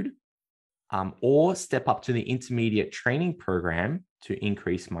load or step up to the intermediate training program to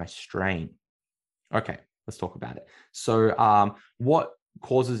increase my strain? Okay, let's talk about it. So what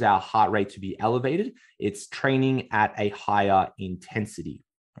causes our heart rate to be elevated? It's training at a higher intensity.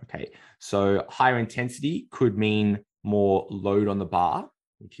 Okay, so higher intensity could mean more load on the bar,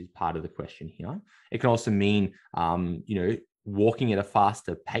 which is part of the question here. It can also mean, you know, walking at a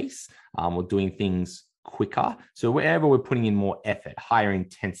faster pace or doing things quicker. So wherever we're putting in more effort, higher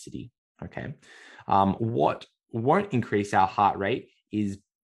intensity. Okay. What won't increase our heart rate is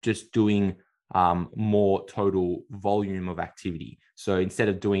just doing more total volume of activity. So instead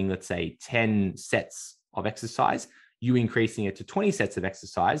of doing, let's say, 10 sets of exercise, you increasing it to 20 sets of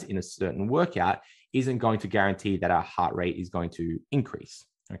exercise in a certain workout isn't going to guarantee that our heart rate is going to increase.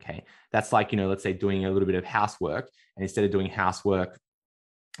 Okay. That's like, let's say doing a little bit of housework, and instead of doing housework,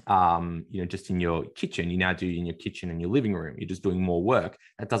 just in your kitchen, you now do in your kitchen and your living room, you're just doing more work.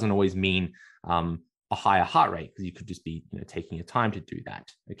 That doesn't always mean, a higher heart rate, because you could just be, taking your time to do that.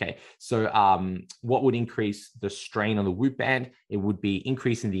 Okay. So, what would increase the strain on the Whoop band? It would be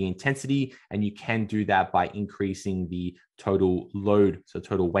increasing the intensity, and you can do that by increasing the total load, so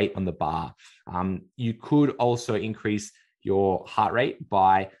total weight on the bar. You could also increase your heart rate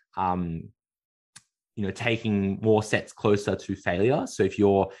by, taking more sets closer to failure. So if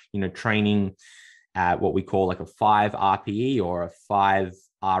you're, training at what we call like a 5 RPE or a 5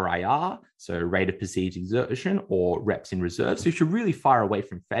 RIR, so rate of perceived exertion, or reps in reserve. So if you're really far away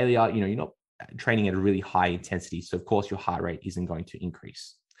from failure, you're not training at a really high intensity. So of course your heart rate isn't going to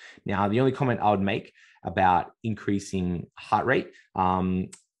increase. Now, the only comment I would make about increasing heart rate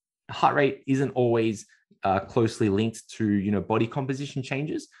isn't always closely linked to, body composition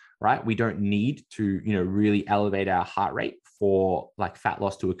changes, right? We don't need to, really elevate our heart rate for like fat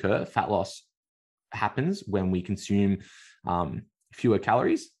loss to occur. Fat loss happens when we consume fewer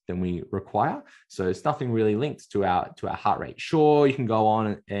calories than we require. So it's nothing really linked to our heart rate. Sure, you can go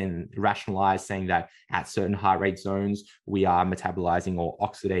on and rationalize saying that at certain heart rate zones, we are metabolizing or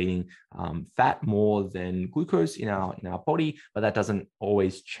oxidating fat more than glucose in our body, but that doesn't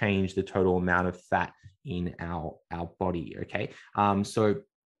always change the total amount of fat in our body. Okay. So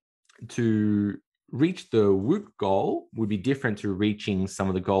to reach the Whoop goal would be different to reaching some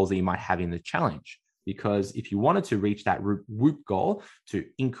of the goals that you might have in the challenge. Because if you wanted to reach that Whoop goal to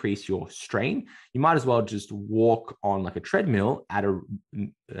increase your strain, you might as well just walk on like a treadmill at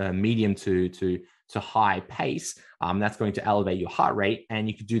a medium to high pace. That's going to elevate your heart rate, and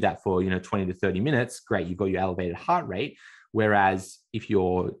you could do that for 20 to 30 minutes. Great, you've got your elevated heart rate. Whereas if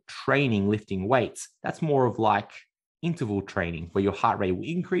you're training lifting weights, that's more of like interval training, where your heart rate will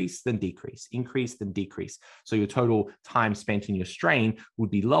increase, then decrease, increase, then decrease. So your total time spent in your strain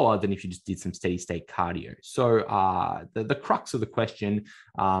would be lower than if you just did some steady state cardio. So the crux of the question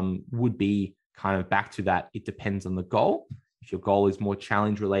would be kind of back to that. It depends on the goal. If your goal is more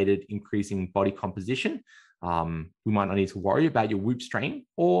challenge related, increasing body composition, we might not need to worry about your Whoop strain.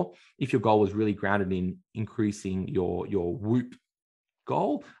 Or if your goal was really grounded in increasing your Whoop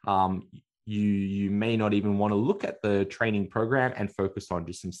goal, you may not even want to look at the training program and focus on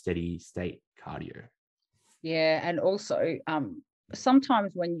just some steady state cardio. Yeah. And also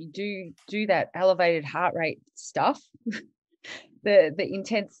sometimes when you do that elevated heart rate stuff, the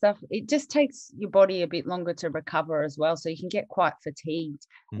intense stuff, it just takes your body a bit longer to recover as well. So you can get quite fatigued.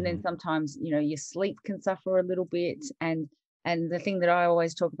 And then sometimes, your sleep can suffer a little bit. And the thing that I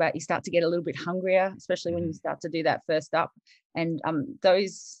always talk about, you start to get a little bit hungrier, especially when you start to do that first up. And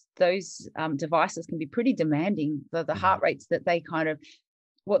those devices can be pretty demanding. The heart rates that they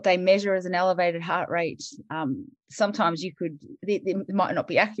what they measure as an elevated heart rate, sometimes it might not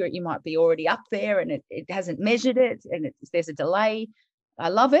be accurate. You might be already up there and it hasn't measured it, and there's a delay. I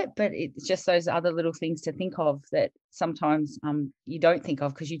love it, but it's just those other little things to think of that sometimes you don't think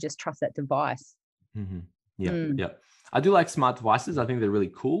of because you just trust that device. Yeah. I do like smart devices. I think they're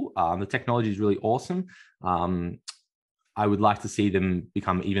really cool. The technology is really awesome. I would like to see them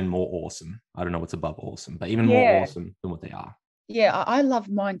become even more awesome. I don't know what's above awesome, but even more awesome than what they are. Yeah, I love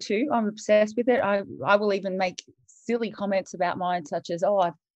mine too. I'm obsessed with it. I will even make silly comments about mine, such as,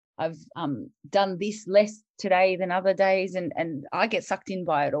 I've done this less today than other days, and I get sucked in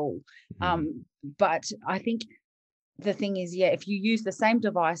by it all. But I think the thing is, if you use the same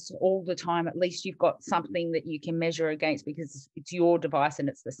device all the time, at least you've got something that you can measure against, because it's your device and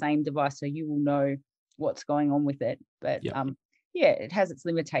it's the same device, so you will know what's going on with it. But it has its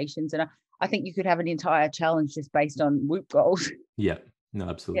limitations, and I think you could have an entire challenge just based on Whoop goals. Yeah, no,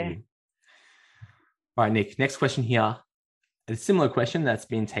 absolutely. All right, Nick, next question here. A similar question that's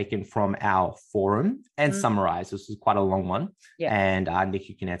been taken from our forum and summarized. This is quite a long one. And Nick,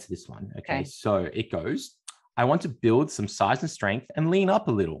 you can answer this one. Okay, so it goes, I want to build some size and strength and lean up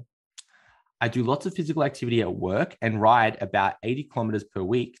a little. I do lots of physical activity at work and ride about 80 kilometers per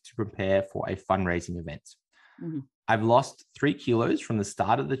week to prepare for a fundraising event. I've lost 3 kilos from the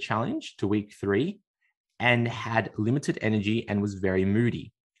start of the challenge to week 3 and had limited energy and was very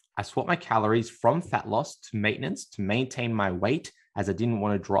moody. I swapped my calories from fat loss to maintenance to maintain my weight, as I didn't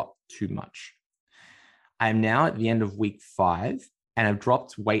want to drop too much. I am now at the end of week 5 and have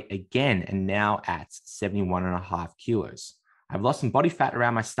dropped weight again and now at 71.5 kilos. I've lost some body fat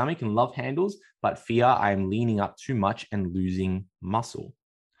around my stomach and love handles, but fear I am leaning up too much and losing muscle.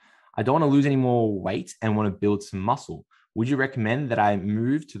 I don't want to lose any more weight and want to build some muscle. Would you recommend that I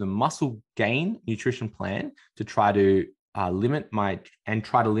move to the muscle gain nutrition plan to try to limit my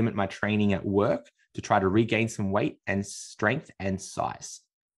training at work to try to regain some weight and strength and size?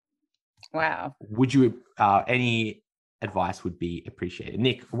 Wow. Would you, any advice would be appreciated.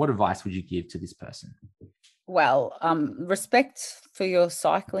 Nick, what advice would you give to this person? Well, respect for your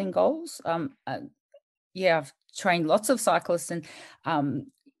cycling goals. Yeah, I've trained lots of cyclists, and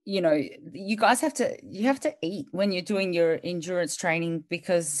you guys have to eat when you're doing your endurance training,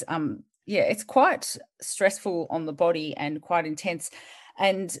 because it's quite stressful on the body and quite intense.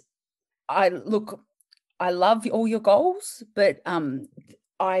 And I love all your goals, but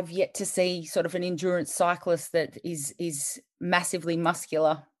I've yet to see sort of an endurance cyclist that is massively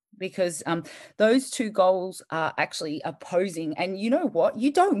muscular, because those two goals are actually opposing. And you know what?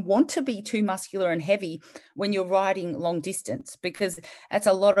 You don't want to be too muscular and heavy when you're riding long distance, because that's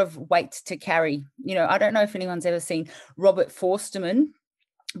a lot of weight to carry. I don't know if anyone's ever seen Robert Forsterman,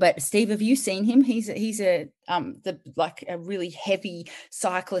 but Steve, have you seen him? He's a really heavy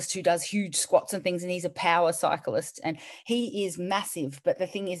cyclist who does huge squats and things, and he's a power cyclist, and he is massive. But the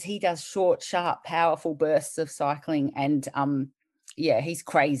thing is, he does short, sharp, powerful bursts of cycling, and he's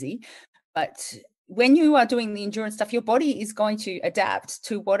crazy. But when you are doing the endurance stuff, your body is going to adapt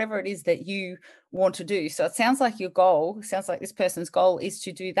to whatever it is that you want to do. So it sounds like this person's goal is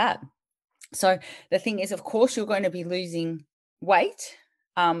to do that. So the thing is, of course, you're going to be losing weight.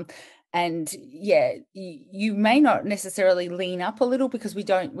 And you may not necessarily lean up a little, because we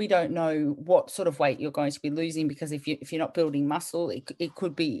don't know what sort of weight you're going to be losing, because if you're not building muscle, it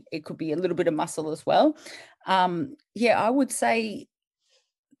could be a little bit of muscle as well. I would say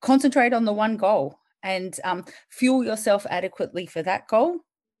concentrate on the one goal and fuel yourself adequately for that goal.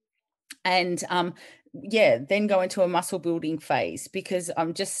 And then go into a muscle building phase, because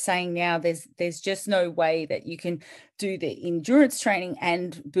I'm just saying now there's just no way that you can do the endurance training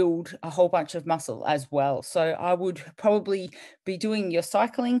and build a whole bunch of muscle as well. So I would probably be doing your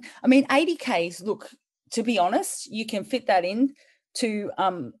cycling. I mean, 80Ks, look, to be honest, you can fit that in to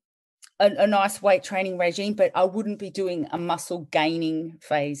a nice weight training regime, but I wouldn't be doing a muscle gaining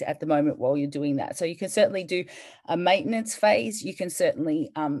phase at the moment while you're doing that. So you can certainly do a maintenance phase. You can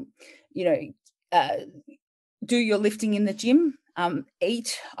certainly, do your lifting in the gym,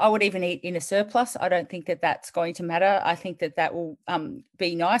 eat. I would even eat in a surplus. I don't think that that's going to matter. I think that will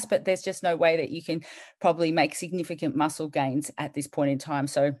be nice, but there's just no way that you can probably make significant muscle gains at this point in time.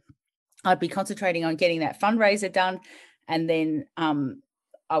 So I'd be concentrating on getting that fundraiser done. And then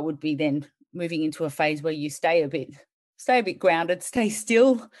I would be then moving into a phase where you stay a bit grounded, stay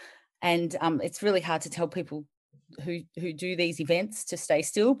still. And it's really hard to tell people who do these events to stay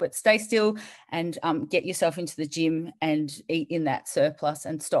still, but stay still and get yourself into the gym and eat in that surplus,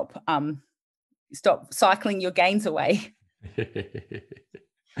 and stop cycling your gains away.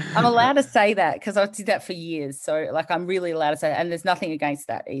 I'm allowed to say that because I did that for years. So I'm really allowed to say that, and there's nothing against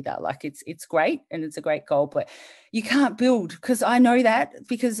that either. It's great, and it's a great goal, but you can't build, because I know that,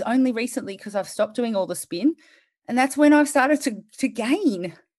 because only recently, because I've stopped doing all the spin, and that's when I've started to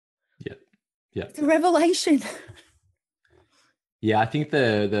gain. Yeah. It's a revelation. Yeah, I think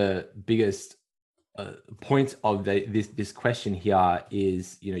the biggest point of this question here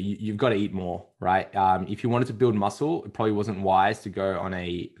is, you've got to eat more, right? If you wanted to build muscle, it probably wasn't wise to go on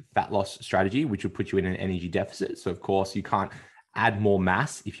a fat loss strategy, which would put you in an energy deficit. So of course you can't add more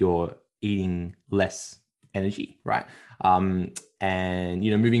mass if you're eating less energy, right? And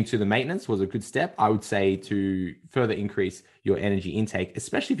moving to the maintenance was a good step, I would say, to further increase your energy intake,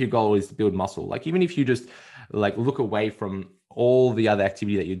 especially if your goal is to build muscle. Even if you just look away from all the other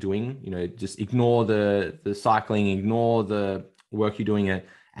activity that you're doing, just ignore the cycling, ignore the work you're doing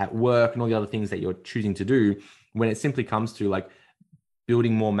at work and all the other things that you're choosing to do. When it simply comes to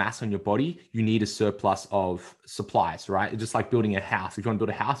building more mass on your body, you need a surplus of supplies, right? It's just like building a house. If you want to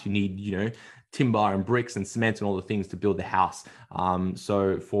build a house, you need, timber and bricks and cement and all the things to build the house.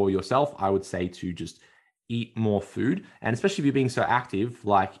 So for yourself, I would say to just eat more food. And especially if you're being so active,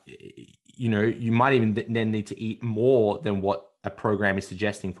 you might even then need to eat more than what a program is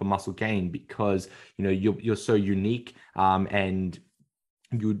suggesting for muscle gain, because, you're so unique, and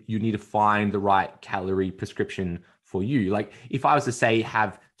you need to find the right calorie prescription for you. If I was to say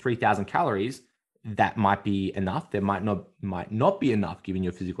have 3,000 calories, that might be enough. There might not be enough given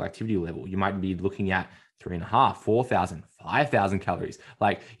your physical activity level. You might be looking at 3,500, 4,000, 5,000 calories.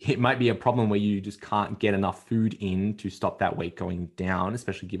 It might be a problem where you just can't get enough food in to stop that weight going down,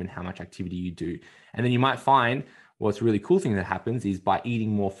 especially given how much activity you do. And then you might find what's a really cool thing that happens is by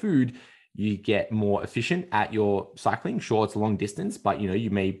eating more food, you get more efficient at your cycling. Sure, it's a long distance, but you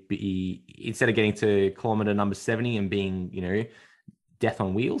may be, instead of getting to kilometer number 70 and being, death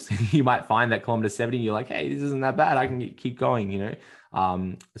on wheels, you might find that kilometer 70, you're like, hey, this isn't that bad. I can keep going.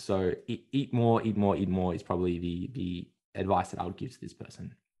 So eat more is probably the advice that I would give to this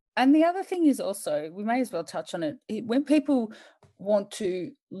person. And the other thing is also, we may as well touch on it. When people want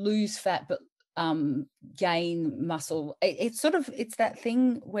to lose fat but gain muscle, it's that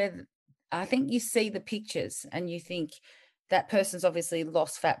thing where I think you see the pictures and you think that person's obviously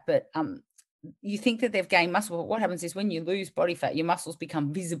lost fat, but you think that they've gained muscle. But what happens is when you lose body fat, your muscles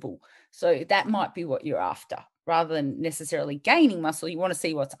become visible. So that might be what you're after. Rather than necessarily gaining muscle, you want to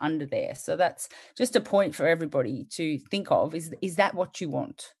see what's under there. So that's just a point for everybody to think of. Is that what you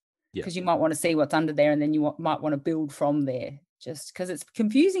want? Because you might want to see what's under there, and then you might want to build from there. Just because it's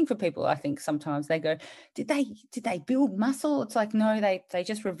confusing for people, I think sometimes they go, did they build muscle? It's like, no, they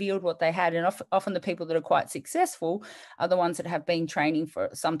just revealed what they had. And often the people that are quite successful are the ones that have been training for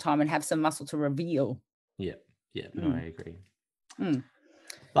some time and have some muscle to reveal. Yeah, no, I agree.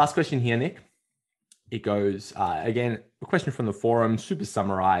 Last question here, Nick. It goes, again, a question from the forum, super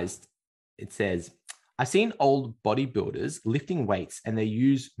summarized. It says, I've seen old bodybuilders lifting weights and they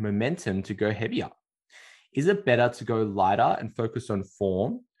use momentum to go heavier. Is it better to go lighter and focus on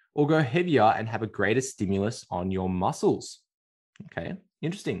form, or go heavier and have a greater stimulus on your muscles? Okay,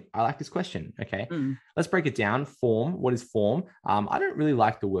 interesting. I like this question. Okay, let's break it down. Form. What is form? I don't really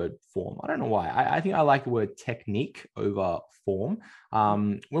like the word form. I don't know why. I think I like the word technique over form.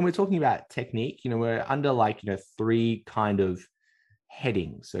 When we're talking about technique, we're under three kind of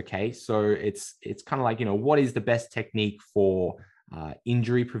headings. Okay, so it's kind of like, what is the best technique for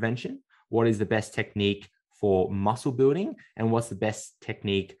injury prevention? What is the best technique for muscle building? And what's the best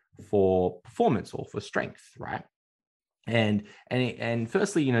technique for performance or for strength, right? And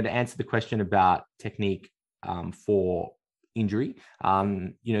firstly, to answer the question about technique for injury,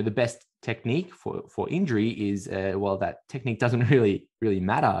 the best technique for injury is, that technique doesn't really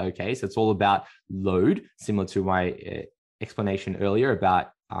matter. Okay, so it's all about load, similar to my explanation earlier about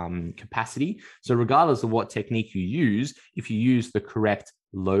capacity. So regardless of what technique you use, if you use the correct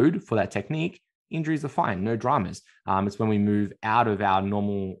load for that technique, injuries are fine, no dramas. It's when we move out of our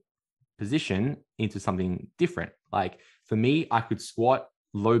normal position into something different. Like for me, I could squat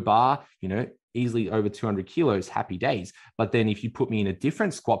low bar, easily over 200 kilos, happy days. But then if you put me in a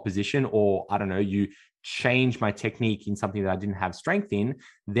different squat position, or I don't know, you change my technique in something that I didn't have strength in,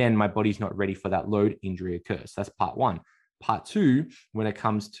 then my body's not ready for that load, injury occurs. That's part one. Part two, when it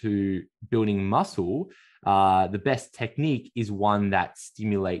comes to building muscle, the best technique is one that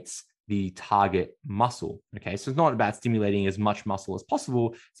stimulates the target muscle. Okay, so it's not about stimulating as much muscle as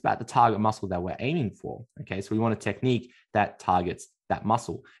possible. It's about the target muscle that we're aiming for. Okay, so we want a technique that targets that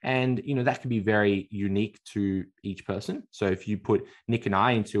muscle. And, that can be very unique to each person. So if you put Nick and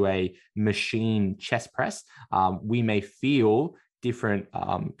I into a machine chest press, we may feel different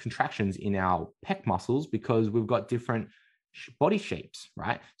contractions in our pec muscles because we've got different body shapes,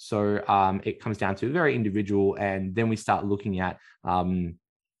 right? So it comes down to very individual. And then we start looking at,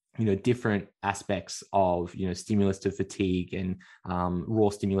 different aspects of, stimulus to fatigue and raw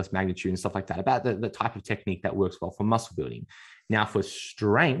stimulus magnitude and stuff like that, about the type of technique that works well for muscle building. Now for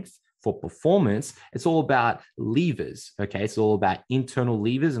strength, for performance, it's all about levers. Okay, it's all about internal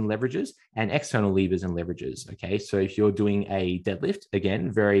levers and leverages and external levers and leverages. Okay, so if you're doing a deadlift,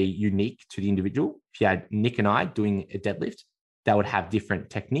 again, very unique to the individual. If you had Nick and I doing a deadlift, that would have different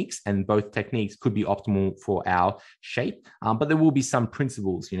techniques, and both techniques could be optimal for our shape. But there will be some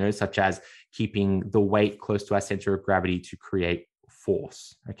principles, such as keeping the weight close to our center of gravity to create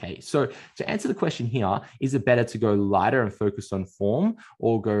force. Okay, so to answer the question here, is it better to go lighter and focus on form,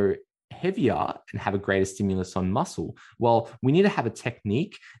 or go heavier and have a greater stimulus on muscle? Well, we need to have a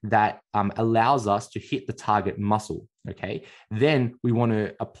technique that allows us to hit the target muscle. Okay, then we want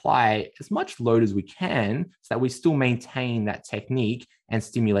to apply as much load as we can so that we still maintain that technique and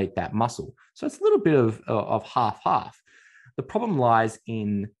stimulate that muscle. So it's a little bit of half. The problem lies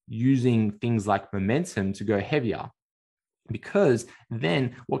in using things like momentum to go heavier, because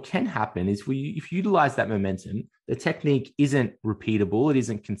then what can happen is if you utilize that momentum, the technique isn't repeatable, it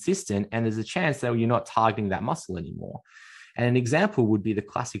isn't consistent, and there's a chance that you're not targeting that muscle anymore. And an example would be the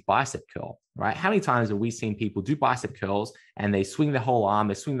classic bicep curl, right? How many times have we seen people do bicep curls and they swing their whole arm,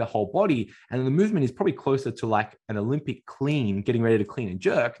 they swing their whole body, and the movement is probably closer to like an Olympic clean, getting ready to clean and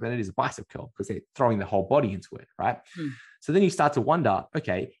jerk, than it is a bicep curl, because they're throwing the whole body into it, right? So then you start to wonder,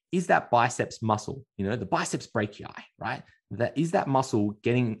 okay, is that biceps muscle, the biceps brachii, right? Is that muscle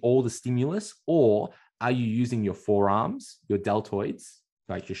getting all the stimulus, or are you using your forearms, your deltoids,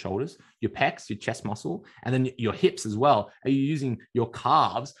 like your shoulders, your pecs, your chest muscle, and then your hips as well? Are you using your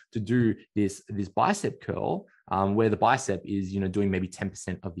calves to do this bicep curl, where the bicep is, doing maybe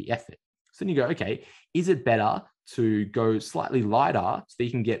 10% of the effort? So then you go, okay, is it better to go slightly lighter so that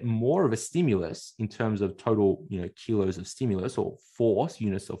you can get more of a stimulus in terms of total, kilos of stimulus or force,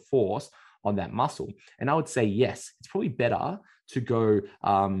 units of force on that muscle? And I would say, yes, it's probably better to go,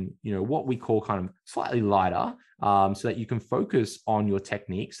 what we call kind of slightly lighter, so that you can focus on your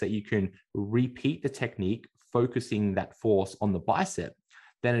technique, so that you can repeat the technique, focusing that force on the bicep,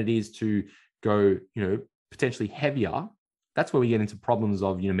 than it is to go, potentially heavier. That's where we get into problems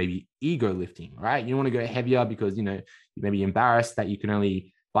of, maybe ego lifting, right? You want to go heavier because, you may be embarrassed that you can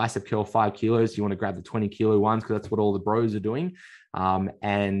only bicep curl 5 kilos. You want to grab the 20 kilo ones because that's what all the bros are doing.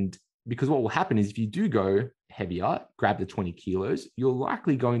 And because what will happen is if you do go heavier, grab the 20 kilos, you're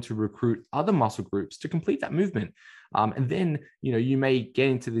likely going to recruit other muscle groups to complete that movement. And then, you may get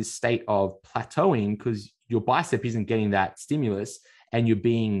into this state of plateauing because your bicep isn't getting that stimulus, and you're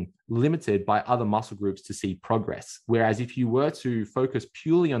being limited by other muscle groups to see progress. Whereas if you were to focus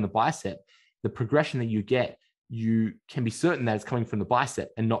purely on the bicep, the progression that you get, you can be certain that it's coming from the bicep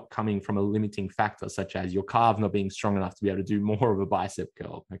and not coming from a limiting factor, such as your calf not being strong enough to be able to do more of a bicep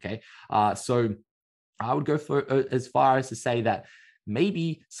curl. Okay. So I would go as far as to say that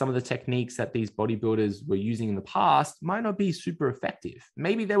maybe some of the techniques that these bodybuilders were using in the past might not be super effective.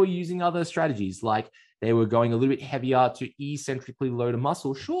 Maybe they were using other strategies, like they were going a little bit heavier to eccentrically load a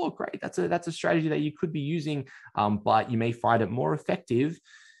muscle. Sure, great. That's a strategy that you could be using, but you may find it more effective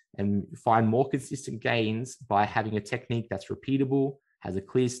and find more consistent gains by having a technique that's repeatable, has a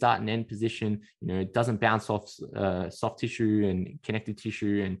clear start and end position, it doesn't bounce off soft tissue and connective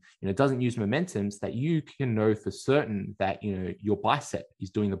tissue, and it doesn't use momentum, so that you can know for certain that your bicep is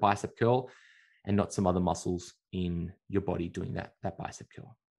doing the bicep curl and not some other muscles in your body doing that bicep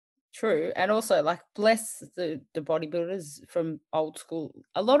curl. True. And also, like, bless the bodybuilders from old school.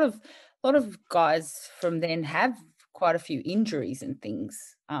 A lot of guys from then have quite a few injuries and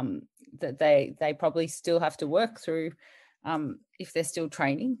things that they probably still have to work through if they're still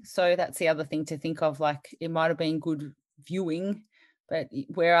training. So that's the other thing to think of. Like, it might have been good viewing, but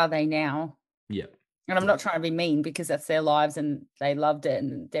where are they now? Yeah. And I'm not trying to be mean, because that's their lives and they loved it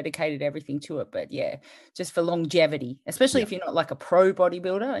and dedicated everything to it. But yeah, just for longevity, especially if you're not like a pro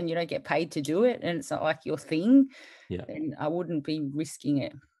bodybuilder and you don't get paid to do it and it's not like your thing, then I wouldn't be risking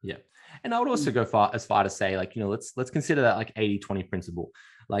it. Yeah. And I would also go as far to say, like, let's consider that like 80-20 principle.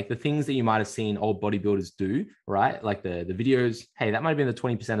 Like the things that you might have seen old bodybuilders do, right? Like the videos, hey, that might have been the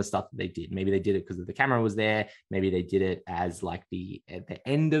 20% of stuff that they did. Maybe they did it because the camera was there. Maybe they did it as like at the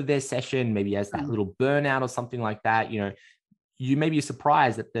end of their session, maybe as that little burnout or something like that. You may be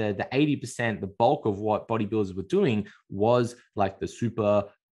surprised that the 80%, the bulk of what bodybuilders were doing was like the super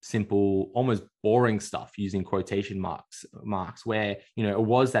simple, almost boring stuff, using quotation marks, where, it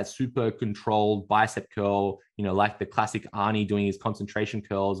was that super controlled bicep curl, like the classic Arnie doing his concentration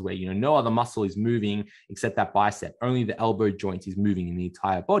curls, where, no other muscle is moving except that bicep. Only the elbow joint is moving in the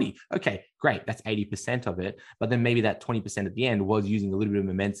entire body. Okay, great. That's 80% of it. But then maybe that 20% at the end was using a little bit of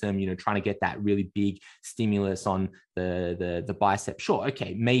momentum, trying to get that really big stimulus on the bicep. Sure.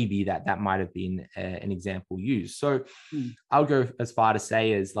 Okay. Maybe that might have been an example used. So I would go as far to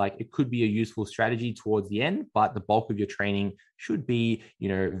say as like, it could be a useful strategy towards the end, but the bulk of your training should be,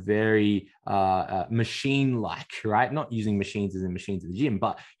 very machine-like, right? Not using machines as in machines in the gym,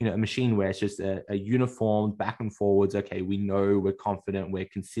 but, a machine where it's just a uniform back and forwards. Okay, we know, we're confident, we're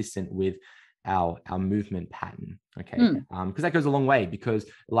consistent with our movement pattern. Okay. Because that goes a long way, because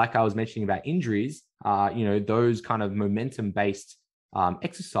like I was mentioning about injuries, those kind of momentum-based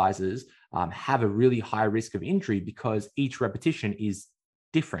exercises have a really high risk of injury, because each repetition is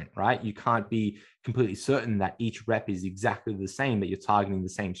different, right? You can't be completely certain that each rep is exactly the same, that you're targeting the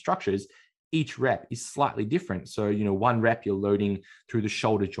same structures. Each rep is slightly different. So, one rep you're loading through the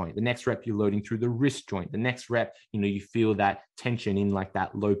shoulder joint. The next rep you're loading through the wrist joint. The next rep, you feel that tension in like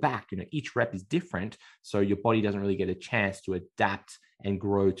that low back. Each rep is different. So your body doesn't really get a chance to adapt and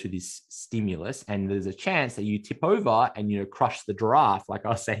grow to this stimulus. And there's a chance that you tip over and, crush the giraffe, like I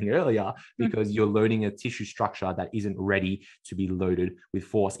was saying earlier, because you're loading a tissue structure that isn't ready to be loaded with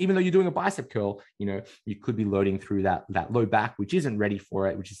force. Even though you're doing a bicep curl, you could be loading through that low back, which isn't ready for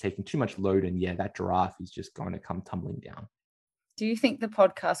it, which is taking too much load. And yeah, that giraffe is just going to come tumbling down. Do you think the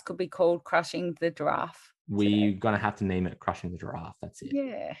podcast could be called Crushing the Giraffe? We're going to have to name it Crushing the Giraffe. That's it.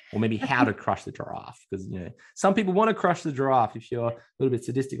 Yeah. Or maybe How to Crush the Giraffe. Because, some people want to crush the giraffe. If you're a little bit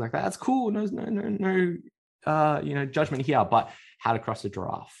sadistic like that, that's cool. No, judgment here. But How to Crush the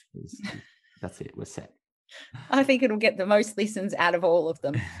Giraffe that's it. We're set. I think it'll get the most listens out of all of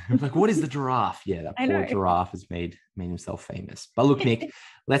them. Like, what is the giraffe? Yeah, that poor giraffe has made himself famous. But look, Nick,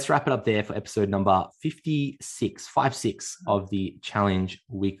 let's wrap it up there for episode number 56 of the Challenge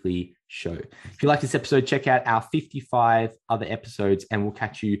Weekly Show. If you like this episode, check out our 55 other episodes, and we'll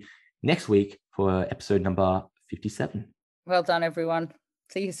catch you next week for episode number 57. Well done, everyone.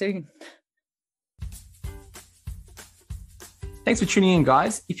 See you soon. Thanks for tuning in,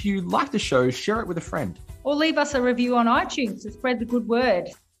 guys. If you like the show, share it with a friend. Or leave us a review on iTunes to spread the good word.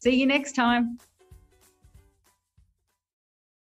 See you next time.